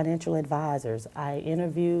interviewed financial advisors. I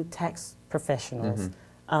interviewed tax professionals.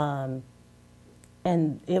 And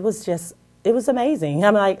it was amazing.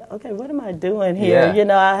 I'm like, okay, what am I doing here?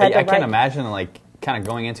 Yeah. I can't imagine, kind of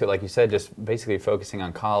going into it, like you said, just basically focusing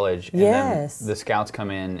on college. And then the scouts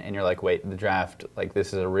come in and you're like, wait, the draft,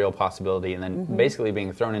 this is a real possibility. And then basically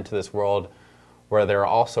being thrown into this world where there are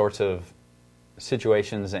all sorts of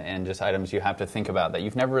situations and just items you have to think about that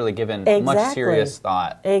you've never really given much serious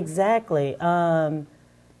thought. Exactly.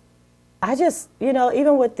 I just,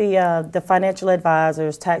 even with the financial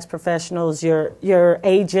advisors, tax professionals, your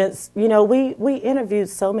agents, we interviewed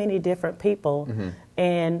so many different people,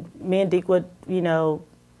 and me and Deke would,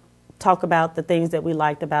 talk about the things that we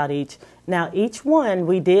liked about each. Now, each one,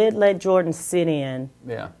 we did let Jordan sit in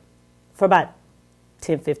for about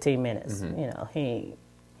 10, 15 minutes. He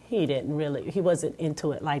he wasn't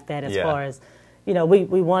into it like that as far as,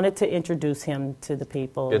 we wanted to introduce him to the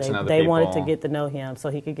people. They wanted to get to know him so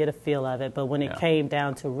he could get a feel of it. But when it came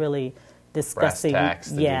down to really discussing, brass tacks,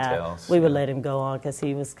 the details, we would let him go on because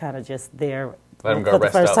he was kind of just there let him go for the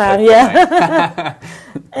rest first up time.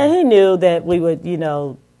 And he knew that we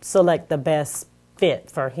would, select the best fit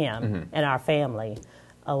for him and our family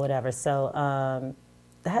or whatever. So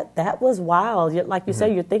that was wild. Like you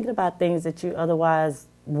said, you're thinking about things that you otherwise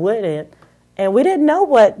wouldn't. And we didn't know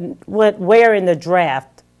where in the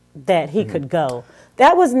draft that he could go.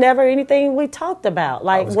 That was never anything we talked about,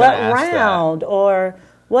 like what round or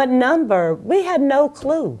what number. We had no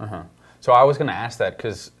clue. So I was going to ask that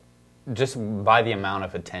because just by the amount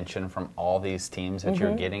of attention from all these teams that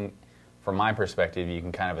you're getting, from my perspective, you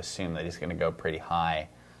can kind of assume that he's going to go pretty high.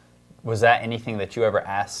 Was that anything that you ever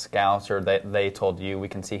asked scouts, or that they told you we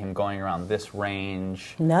can see him going around this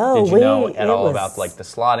range? No, did you know at all about like the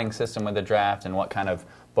slotting system with the draft and what kind of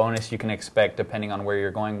bonus you can expect depending on where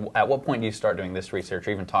you're going? At what point do you start doing this research,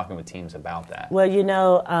 or even talking with teams about that?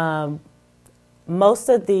 Well, most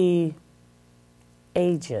of the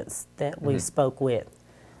agents that we spoke with,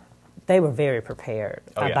 they were very prepared.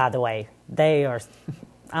 By the way,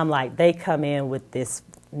 I'm like, they come in with this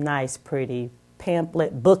nice, pretty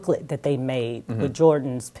booklet that they made with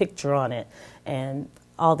Jordan's picture on it and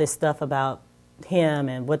all this stuff about him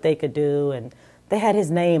and what they could do, and they had his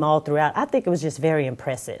name all throughout. I think it was just very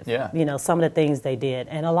impressive. Some of the things they did,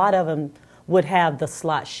 and a lot of them would have the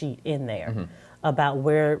slot sheet in there about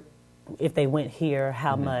where, if they went here,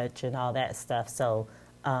 how much, and all that stuff. So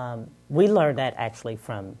we learned that actually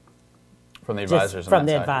from the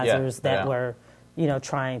advisors, that were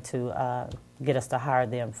trying to get us to hire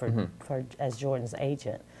them for as Jordan's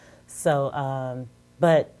agent. So,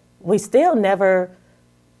 but we still never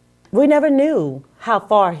knew how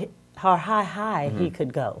high he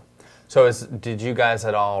could go. So did you guys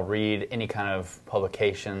at all read any kind of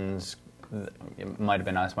publications, it might have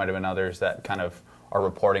been us, might have been others, that kind of are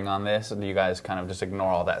reporting on this? Or do you guys kind of just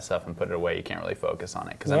ignore all that stuff and put it away? You can't really focus on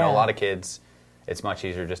it? Because I know a lot of kids, it's much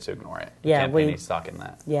easier just to ignore it. You can't put any stock in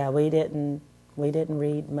that. Yeah, we didn't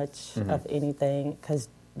read much of anything because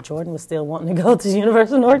Jordan was still wanting to go to the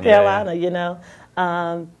University of North Carolina,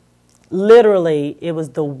 literally, it was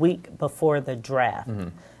the week before the draft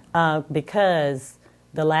because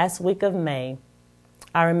the last week of May,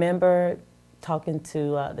 I remember talking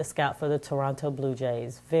to the scout for the Toronto Blue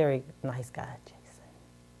Jays, very nice guy, Jason.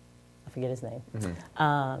 I forget his name.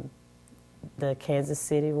 The Kansas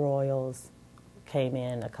City Royals came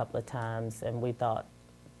in a couple of times, and we thought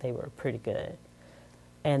they were pretty good.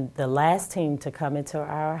 And the last team to come into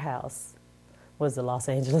our house was the Los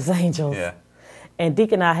Angeles Angels. Yeah. And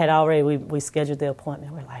Deke and I had already, we scheduled the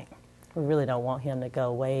appointment. We're like, we really don't want him to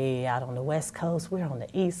go way out on the West Coast. We're on the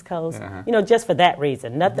East Coast. Just for that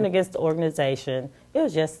reason. Nothing against the organization. It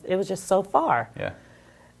was just so far. Yeah.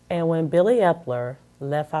 And when Billy Epler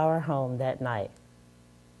left our home that night,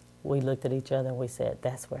 we looked at each other and we said,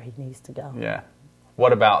 that's where he needs to go. Yeah.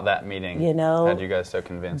 What about that meeting had you guys so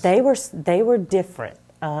convinced? They were different.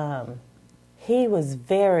 He was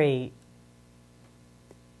very,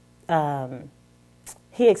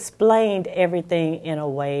 he explained everything in a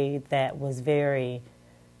way that was very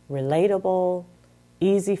relatable,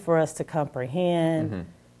 easy for us to comprehend.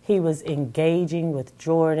 He was engaging with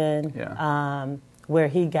Jordan, where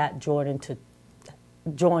he got Jordan to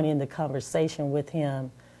join in the conversation with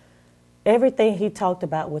him. Everything he talked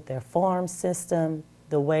about with their farm system,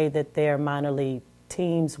 the way that their minor league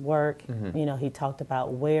teams work, he talked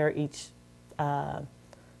about where each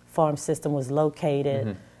farm system was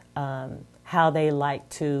located, how they like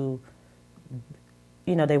to,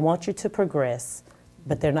 they want you to progress,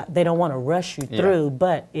 but they don't want to rush you through,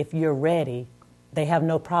 but if you're ready, they have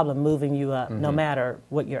no problem moving you up no matter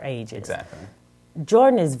what your age is. Exactly.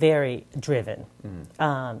 Jordan is very driven.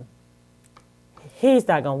 He's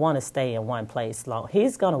not going to want to stay in one place long.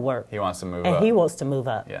 He's going to work. He wants to move up. And he wants to move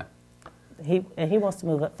up. Yeah. He wants to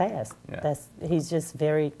move up fast. Yeah. He's just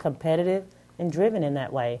very competitive and driven in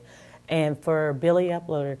that way. And for Billy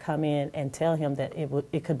Epler to come in and tell him that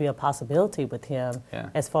it could be a possibility with him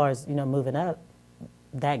as far as, moving up,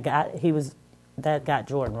 that got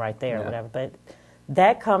Jordan right there or whatever. But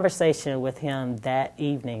that conversation with him that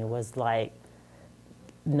evening was like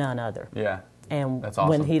none other. Yeah. And That's awesome.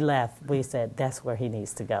 when he left, we said that's where he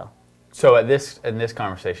needs to go. So in this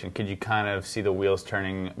conversation, could you kind of see the wheels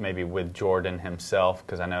turning maybe with Jordan himself?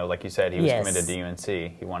 Because I know, like you said, he was Yes. committed to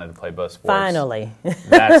UNC. He wanted to play both sports. Finally.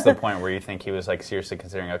 That's the point where you think he was like seriously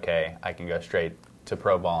considering, okay, I can go straight to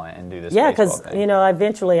pro ball and do this Yeah, baseball because, thing. you know,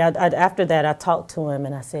 eventually, after that, I talked to him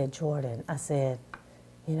and I said, Jordan, I said,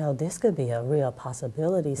 you know, this could be a real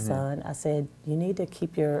possibility, son. I said, you need to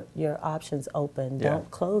keep your options open. Yeah.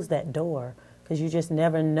 Don't close that door, because you just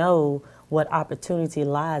never know what opportunity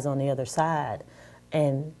lies on the other side.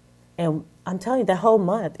 And I'm telling you, that whole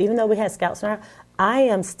month, even though we had scouts around, I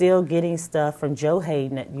am still getting stuff from Joe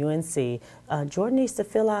Hayden at UNC. Jordan needs to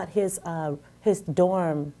fill out his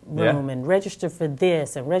dorm room and register for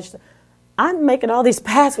this and register. I'm making all these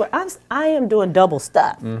passwords. I am doing double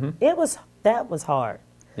stuff. That was hard.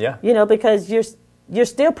 Yeah. You know, because you're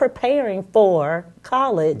still preparing for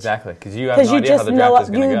college. Exactly, because you have no idea how the draft is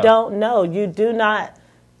going to go. You don't know.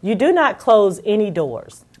 You do not close any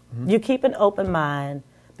doors. You keep an open mind,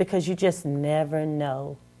 because you just never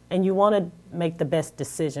know. And you want to make the best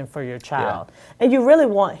decision for your child. Yeah. And you really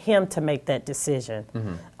want him to make that decision.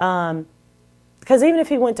 Because even if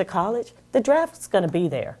he went to college, the draft's going to be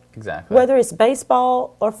there. Exactly. Whether it's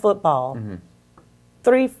baseball or football,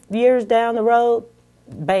 3 years down the road,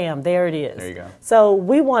 bam, there it is. There you go. So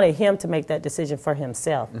we wanted him to make that decision for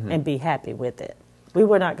himself and be happy with it. We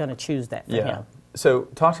were not going to choose that for him. So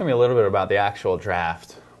talk to me a little bit about the actual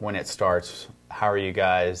draft when it starts. How are you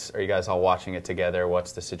guys? Are you guys all watching it together?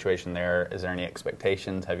 What's the situation there? Is there any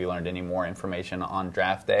expectations? Have you learned any more information on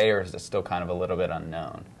draft day, or is it still kind of a little bit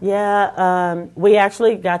unknown? Yeah, we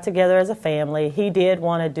actually got together as a family. He did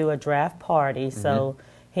want to do a draft party, so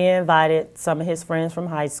he invited some of his friends from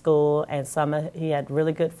high school, and he had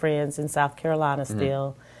really good friends in South Carolina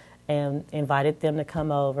still, and invited them to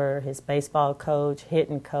come over. His baseball coach,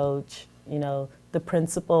 hitting coach, you know, the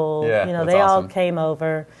principal, Yeah, you know, that's they awesome. all came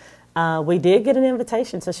over. We did get an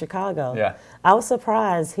invitation to Chicago. Yeah. I was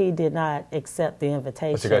surprised he did not accept the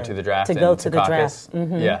invitation. To go to the draft? To go to the draft.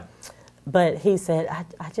 Yeah. But he said,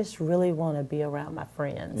 I just really want to be around my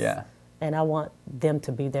friends. Yeah. And I want them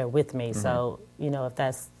to be there with me. So, you know, if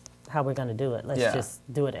that's how we're going to do it, let's just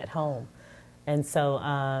do it at home. And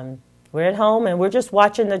so we're at home and we're just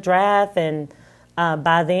watching the draft. And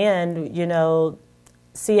by then, you know,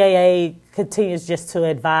 CAA continues just to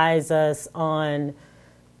advise us on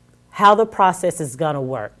how the process is going to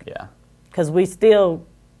work. Yeah. Because we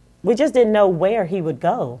just didn't know where he would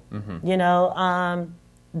go. You know,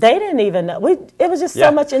 they didn't even know. It was just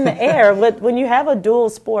so much in the air. When you have a dual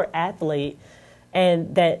sport athlete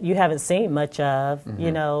and that you haven't seen much of,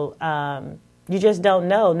 you know, you just don't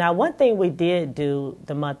know. Now, one thing we did do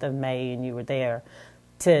the month of May, and you were there,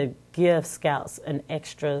 to give scouts an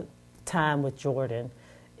extra time with Jordan,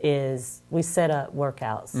 is we set up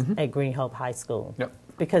workouts at Green Hope High School. Yep.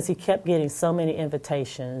 Because he kept getting so many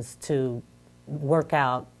invitations to work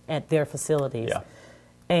out at their facilities. Yeah.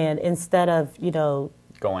 And instead of, you know,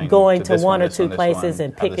 Going to one or two places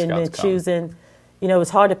and have the picking and scouts come. choosing, you know,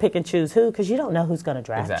 it's hard to pick and choose who, because you don't know who's going to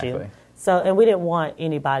draft you. Exactly. So, and we didn't want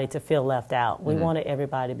anybody to feel left out. We wanted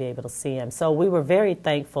everybody to be able to see him. So we were very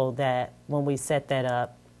thankful that when we set that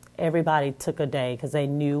up, everybody took a day, because they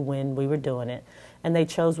knew when we were doing it. And they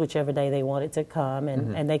chose whichever day they wanted to come,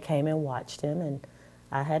 and they came and watched him. And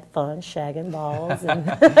I had fun shagging balls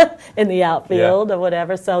and in the outfield or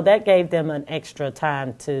whatever. So that gave them an extra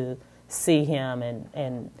time to see him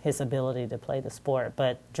and his ability to play the sport.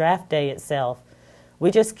 But draft day itself,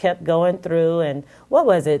 we just kept going through. And what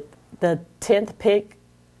was it? The 10th pick,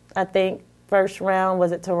 I think, first round,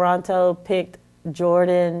 was it Toronto picked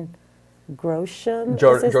Jordan Grosham?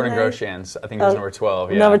 Jordan Groshans, I think it was number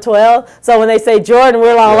 12. Yeah. Number 12. So when they say Jordan,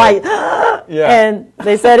 we're all like, and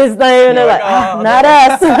they said his name, and they're like, not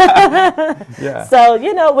us. Yeah. So,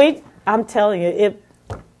 you know, I'm telling you,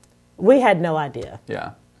 we had no idea.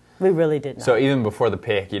 Yeah. We really didn't know. So even before the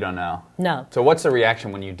pick, you don't know? No. So what's the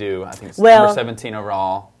reaction when you do? I think it's Well- number 17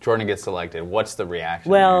 overall. Jordan gets selected. What's the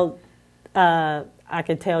reaction? Well, I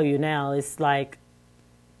can tell you now, it's like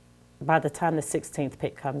by the time the 16th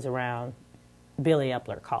pick comes around, Billy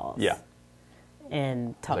Epler calls. Yeah.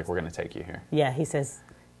 And It's talks. like, we're going to take you here. Yeah, he says,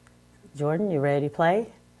 Jordan, you ready to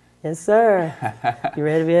play? Yes, sir. You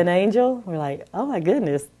ready to be an angel? We're like, oh my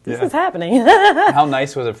goodness, this is happening. How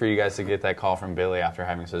nice was it for you guys to get that call from Billy after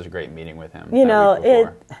having such a great meeting with him? You know, that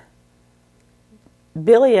week before?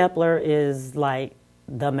 Billy Epler is like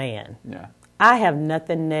the man. Yeah. I have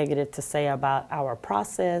nothing negative to say about our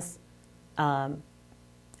process.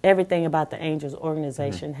 Everything about the Angels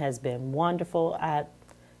organization has been wonderful.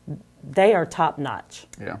 They are top notch.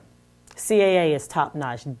 Yeah. CAA is top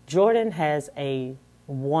notch. Jordan has a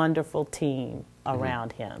wonderful team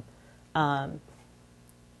around him.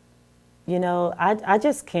 You know, I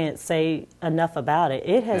just can't say enough about it.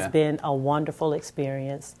 It has been a wonderful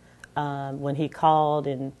experience. When he called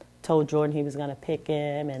and told Jordan he was going to pick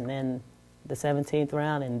him, and then the 17th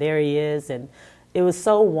round, and there he is. And it was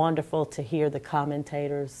so wonderful to hear the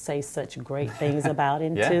commentators say such great things about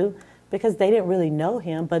him, too, because they didn't really know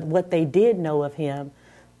him. But what they did know of him,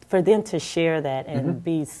 for them to share that and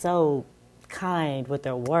be so kind with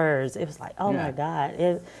their words, it was like, oh my God.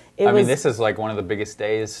 I mean, this is like one of the biggest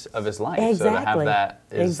days of his life. Exactly. So to have that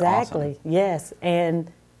is awesome. Yes.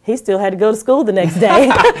 And he still had to go to school the next day.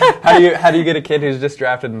 How do you get a kid who's just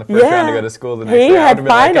drafted in the first round to go to school the next day? He had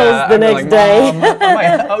finals the next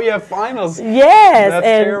day. Oh, you have finals. Yes, that's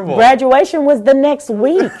and terrible. Graduation was the next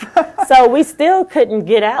week. So we still couldn't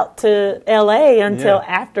get out to LA until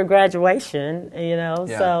after graduation, you know.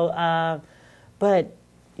 Yeah. So, but,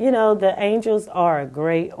 you know, the Angels are a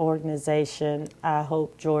great organization. I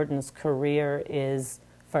hope Jordan's career is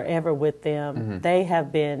forever with them. They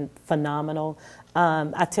have been phenomenal.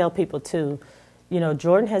 I tell people, too, you know,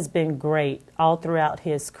 Jordan has been great all throughout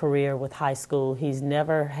his career with high school. He's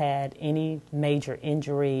never had any major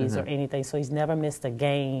injuries or anything, so he's never missed a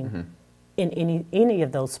game in any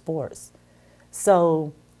of those sports.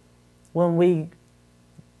 So when we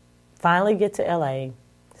finally get to L.A.,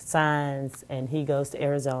 signs, and he goes to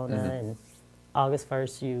Arizona, and August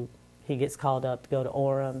 1st, he gets called up to go to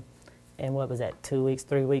Orem, and what was that, 2 weeks,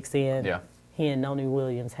 3 weeks in? Yeah. He and Noni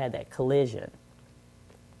Williams had that collision.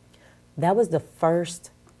 That was the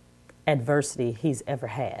first adversity he's ever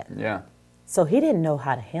had. Yeah. So he didn't know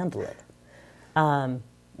how to handle it.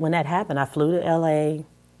 When that happened, I flew to L.A.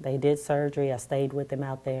 They did surgery. I stayed with him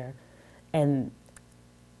out there. And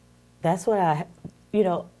that's what you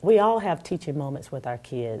know, we all have teaching moments with our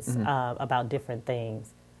kids about different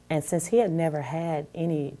things. And since he had never had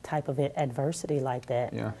any type of adversity like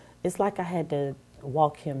that, it's like I had to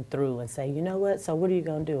walk him through and say, you know what, so what are you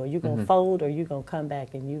going to do? Are you going to fold, or are you going to come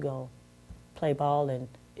back and you going to play ball and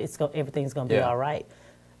everything's going to be all right?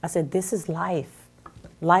 I said, this is life.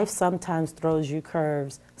 Life sometimes throws you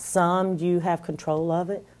curves. Some you have control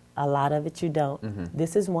of it. A lot of it you don't.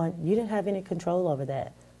 This is one, you didn't have any control over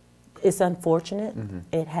that. It's unfortunate.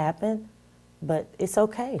 It happened, but it's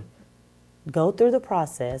okay. Go through the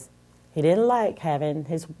process. He didn't like having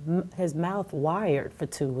his mouth wired for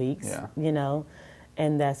 2 weeks, you know,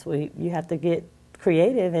 and that's what you have to get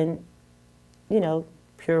creative and, you know,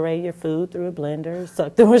 puree your food through a blender,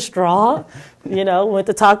 suck through a straw, you know. Went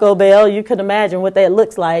to Taco Bell, you can imagine what that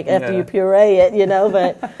looks like after you puree it, you know.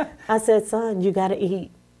 But I said, son, you got to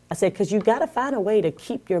eat. I said, because you got to find a way to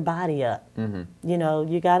keep your body up. You know,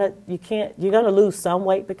 you're going to lose some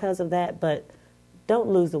weight because of that, but don't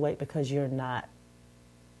lose the weight because you're not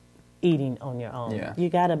eating on your own. You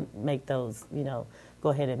got to make those, you know, go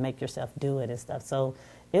ahead and make yourself do it and stuff. So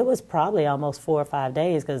it was probably almost 4 or 5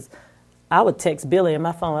 days, because I would text Billy on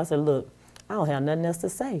my phone. I said, look, I don't have nothing else to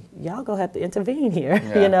say. Y'all going to have to intervene here,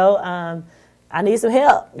 you know. I need some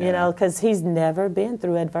help, you know, because he's never been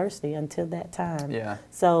through adversity until that time.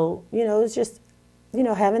 So, you know, it's just, you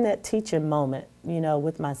know, having that teaching moment, you know,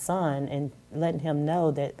 with my son and letting him know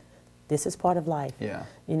that this is part of life.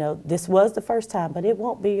 You know, this was the first time, but it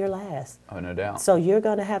won't be your last. Oh, no doubt. So you're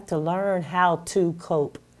going to have to learn how to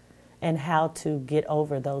cope and how to get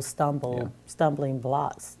over those stumbling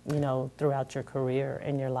blocks, you know, throughout your career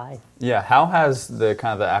and your life. Yeah, how has the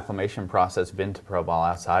kind of the acclimation process been to pro ball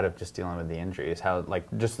outside of just dealing with the injuries? How, like,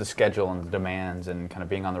 just the schedule and the demands and kind of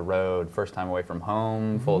being on the road, first time away from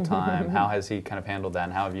home, full time, how has he kind of handled that,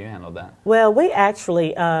 and how have you handled that? Well, we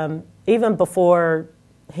actually, even before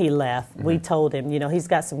he left, we told him, you know, he's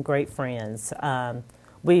got some great friends.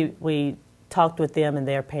 We talked with them and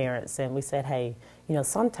their parents, and we said, hey, you know,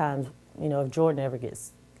 sometimes, you know, if Jordan ever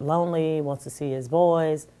gets lonely, wants to see his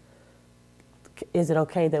boys, is it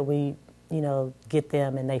okay that we, you know, get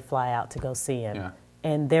them and they fly out to go see him?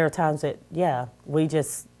 And there are times that, we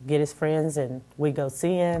just get his friends and we go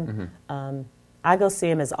see him. I go see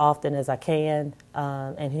him as often as I can,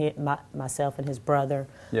 and myself and his brother.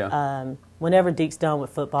 Whenever Deke's done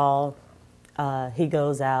with football, he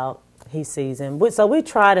goes out, he sees him. So we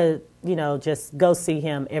try to, you know, just go see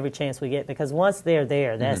him every chance we get, because once they're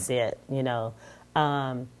there, that's it, you know.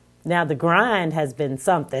 Now the grind has been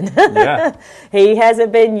something. He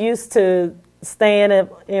hasn't been used to staying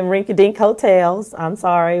in rinky-dink hotels. I'm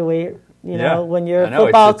sorry, you know, when your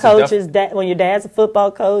football coach when your dad's a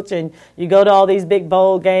football coach and you go to all these big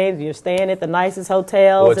bowl games, you're staying at the nicest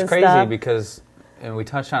hotels. Well, it's crazy because and we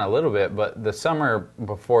touched on it a little bit, but the summer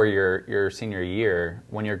before your senior year,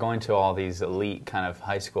 when you're going to all these elite kind of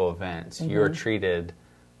high school events, you're treated.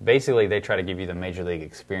 Basically, they try to give you the major league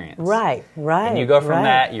experience. Right. And you go from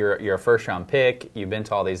that, you're a first-round pick, you've been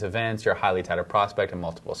to all these events, you're a highly touted prospect in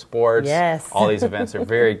multiple sports. Yes. All these events are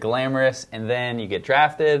very glamorous, and then you get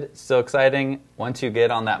drafted, so exciting. Once you get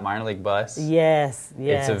on that minor league bus, yes.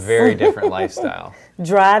 it's a very different lifestyle.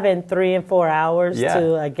 Driving 3 and 4 hours Yeah.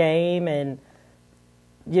 to a game, and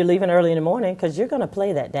you're leaving early in the morning because you're going to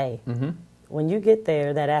play that day. Mm-hmm. When you get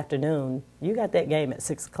there that afternoon, you got that game at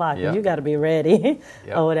 6 o'clock, Yep. and you got to be ready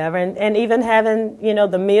Yep. or whatever. And even having,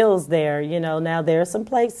 the meals there, now there are some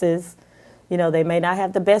places, they may not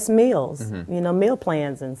have the best meals, meal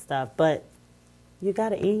plans and stuff, but you got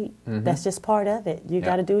to eat. Mm-hmm. That's just part of it. You Yep.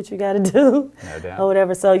 got to do what you got to do No doubt. or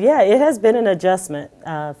whatever. So, yeah, it has been an adjustment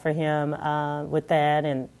for him with that.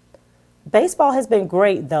 And baseball has been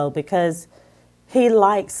great, though, because he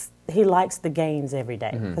likes the games every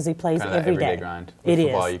day because he plays Kind of every that day. everyday grind. With It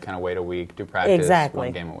football, is. you kind of wait a week, do practice, Exactly.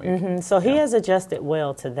 one game a week. So he Yeah. has adjusted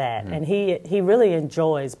well to that, and he really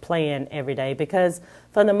enjoys playing every day because,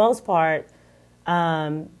 for the most part,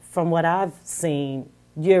 from what I've seen,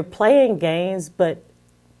 you're playing games, but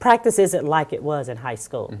practice isn't like it was in high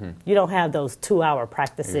school. You don't have those 2-hour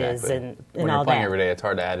practices Exactly. and When all you're playing that. every day, it's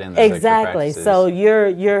hard to add in those extra Exactly. practices. So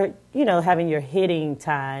you're having your hitting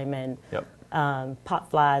time and Yep. pop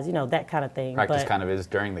flies, that kind of thing. Practice but, kind of is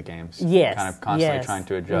during the games. Yes, Kind of constantly yes. trying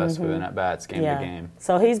to adjust within at bats, game to game.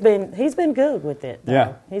 So he's been good with it. Though.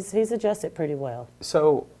 Yeah. He's adjusted pretty well.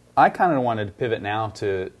 So I kind of wanted to pivot now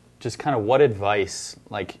to just kind of what advice,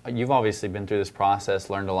 like you've obviously been through this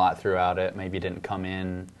process, learned a lot throughout it, maybe didn't come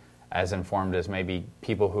in as informed as maybe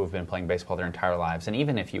people who have been playing baseball their entire lives. And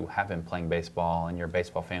even if you have been playing baseball and you're a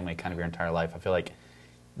baseball family kind of your entire life, I feel like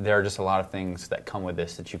there are just a lot of things that come with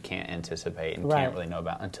this that you can't anticipate and Right. can't really know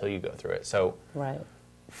about until you go through it. So Right.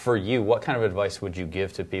 for you, what kind of advice would you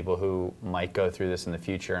give to people who might go through this in the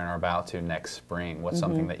future and are about to next spring? What's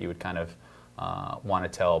something that you would kind of want to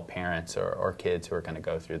tell parents or kids who are going to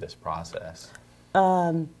go through this process?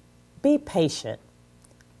 Be patient.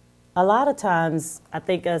 A lot of times, I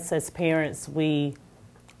think us as parents, we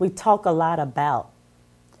talk a lot about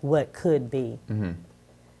what could be.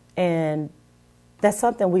 And that's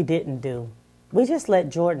something we didn't do. We just let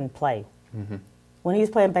Jordan play. When he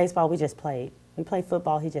was playing baseball, we just played. We played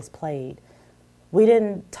football, he just played. We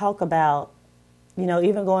didn't talk about,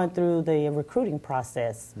 even going through the recruiting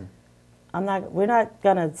process. We're not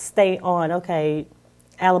going to stay on, okay,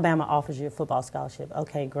 Alabama offers you a football scholarship.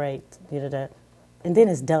 Okay, great. Da-da-da. And then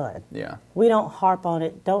it's done. Yeah. We don't harp on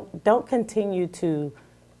it. Don't continue to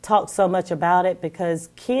talk so much about it because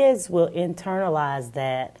kids will internalize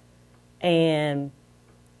that and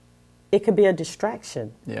it could be a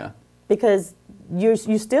distraction Yeah. because you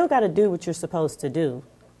still got to do what you're supposed to do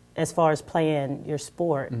as far as playing your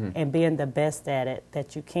sport and being the best at it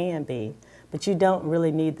that you can be. But you don't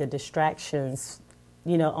really need the distractions,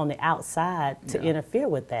 on the outside to interfere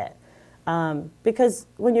with that. Because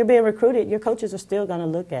when you're being recruited, your coaches are still going to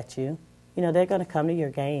look at you. They're going to come to your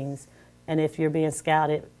games. And if you're being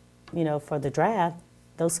scouted, for the draft,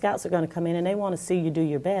 those scouts are going to come in and they want to see you do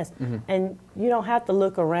your best. And you don't have to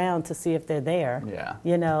look around to see if they're there.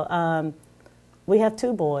 Yeah. We have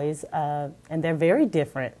 2 boys, and they're very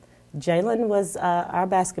different. Jalen was our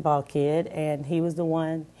basketball kid, and he was the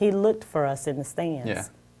one, he looked for us in the stands.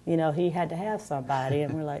 Yeah. He had to have somebody,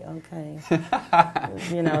 and we're like, okay.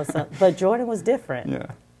 But Jordan was different. Yeah.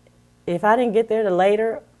 If I didn't get there till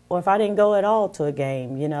later, or if I didn't go at all to a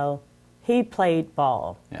game, he played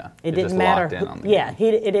ball. Yeah. It You're didn't just matter. locked in on the game.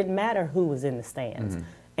 It didn't matter who was in the stands.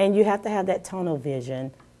 And you have to have that tunnel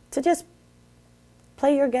vision to just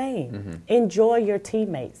play your game. Enjoy your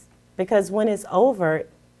teammates. Because when it's over,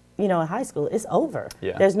 in high school, it's over.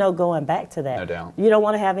 Yeah. There's no going back to that. No doubt. You don't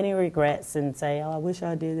want to have any regrets and say, oh, I wish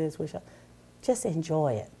I did this, Just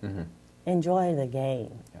enjoy it. Enjoy the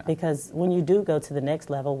game. Yeah. Because when you do go to the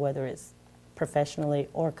next level, whether it's professionally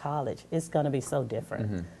or college, it's going to be so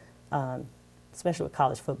different. Especially with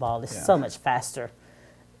college football, it's so much faster.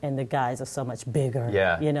 And the guys are so much bigger,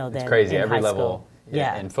 Yeah. than it's crazy. in Every high level. school.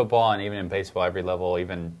 Yeah. In football and even in baseball, every level,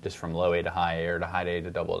 even just from low A to high A or to high A to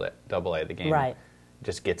double A, the game Right.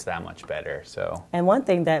 just gets that much better. So And one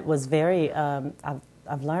thing that was very,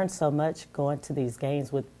 I've learned so much going to these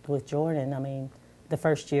games with Jordan. I mean, the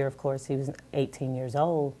first year, of course, he was 18 years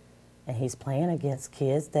old, and he's playing against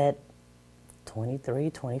kids that 23,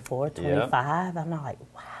 24, 25. I'm like,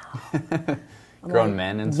 wow. grown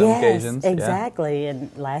men in some occasions. Exactly. And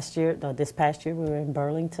this past year, we were in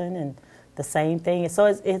Burlington, and the same thing. So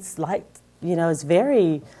it's like, it's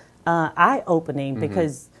very eye-opening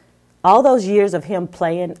because all those years of him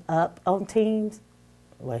playing up on teams,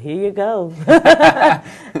 well, here you go.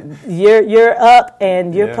 You're up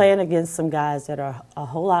and you're playing against some guys that are a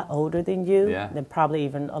whole lot older than you, and probably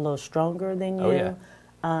even a little stronger than you.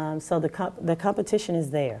 So the competition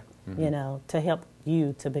is there, to help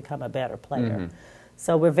you to become a better player.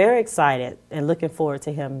 So we're very excited and looking forward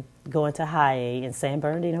to him going to High A in San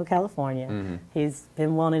Bernardino, California. He's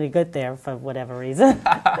been wanting to get there for whatever reason.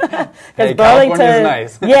 Hey, California's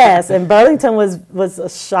nice. Yes, and Burlington was a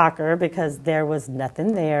shocker because there was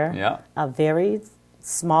nothing there. Yeah. A very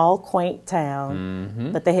small, quaint town.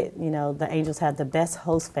 But the Angels had the best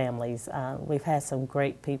host families. We've had some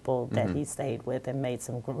great people that he stayed with and made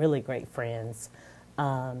some really great friends.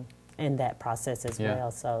 In that process as well.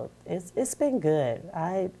 So it's been good.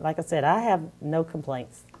 Like I said, I have no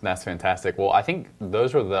complaints. That's fantastic. Well, I think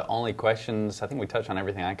those were the only questions. I think we touched on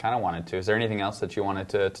everything I kind of wanted to. Is there anything else that you wanted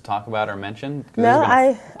to talk about or mention? No,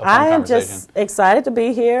 I am just excited to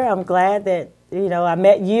be here. I'm glad that I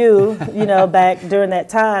met you, back during that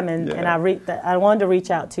time, and I wanted to reach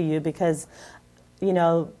out to you because,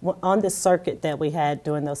 on the circuit that we had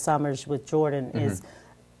during those summers with Jordan is,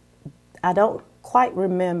 I don't quite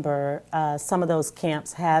remember some of those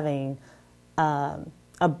camps having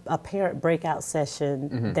a parent breakout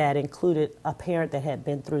session that included a parent that had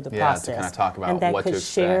been through the process to kind of talk about and that what could to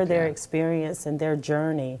share expect, their experience and their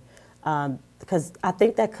journey, because I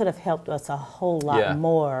think that could have helped us a whole lot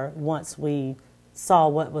more once we saw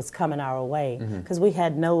what was coming our way, because we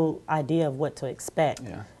had no idea of what to expect.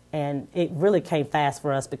 And it really came fast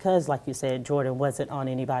for us because, like you said, Jordan wasn't on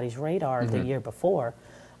anybody's radar the year before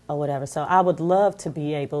or whatever. So I would love to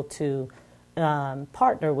be able to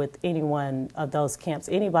partner with any one of those camps,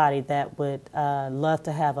 anybody that would love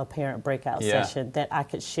to have a parent breakout session that I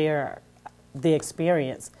could share the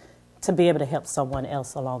experience to be able to help someone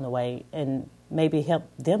else along the way and maybe help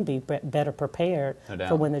them be better prepared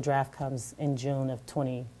for when the draft comes in June of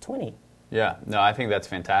 2020. Yeah, no, I think that's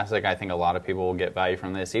fantastic. I think a lot of people will get value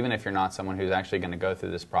from this, even if you're not someone who's actually going to go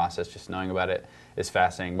through this process. Just knowing about it is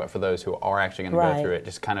fascinating. But for those who are actually going to go through it,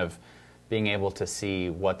 just kind of being able to see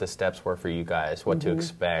what the steps were for you guys, what to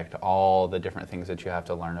expect, all the different things that you have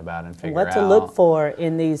to learn about and figure out. What to look for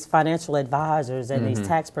in these financial advisors and these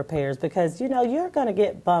tax preparers, because, you're going to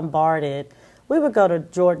get bombarded. We would go to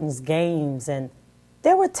Jordan's games, and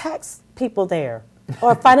there were tax people there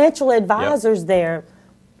or financial advisors there.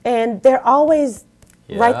 And they're always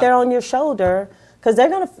right there on your shoulder because they're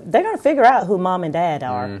gonna figure out who mom and dad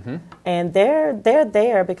are, and they're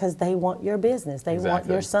there because they want your business, they want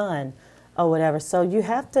your son, or whatever. So you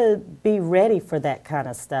have to be ready for that kind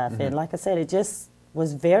of stuff. And like I said, it just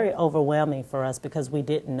was very overwhelming for us because we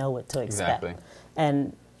didn't know what to expect.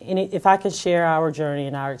 And if I could share our journey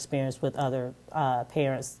and our experience with other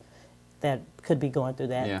parents that could be going through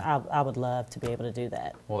that, I would love to be able to do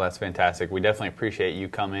that. Well, that's fantastic. We definitely appreciate you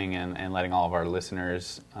coming and letting all of our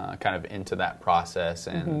listeners kind of into that process,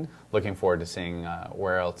 and looking forward to seeing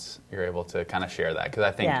where else you're able to kind of share that, because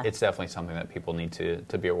I think it's definitely something that people need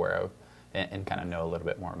to be aware of and kind of know a little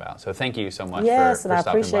bit more about. So thank you so much for stopping by. Yes, and I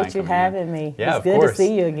appreciate you having me. Yeah, it's good to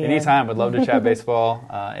see you again. Anytime. I'd love to chat baseball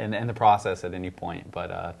and the process at any point.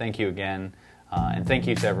 But thank you again. And thank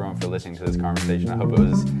you to everyone for listening to this conversation. I hope it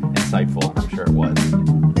was insightful, and I'm sure it was.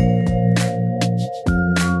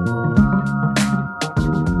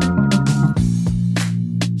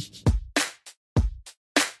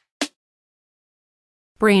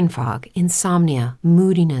 Brain fog, insomnia,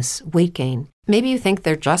 moodiness, weight gain. Maybe you think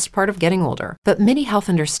they're just part of getting older, but MIDI Health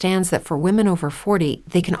understands that for women over 40,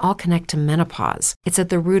 they can all connect to menopause. It's at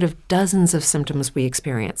the root of dozens of symptoms we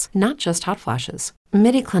experience, not just hot flashes.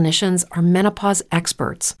 MIDI clinicians are menopause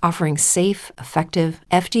experts, offering safe, effective,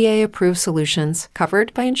 FDA-approved solutions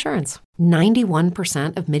covered by insurance.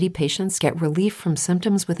 91% of MIDI patients get relief from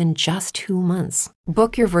symptoms within just 2 months.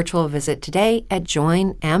 Book your virtual visit today at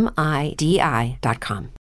joinmidi.com.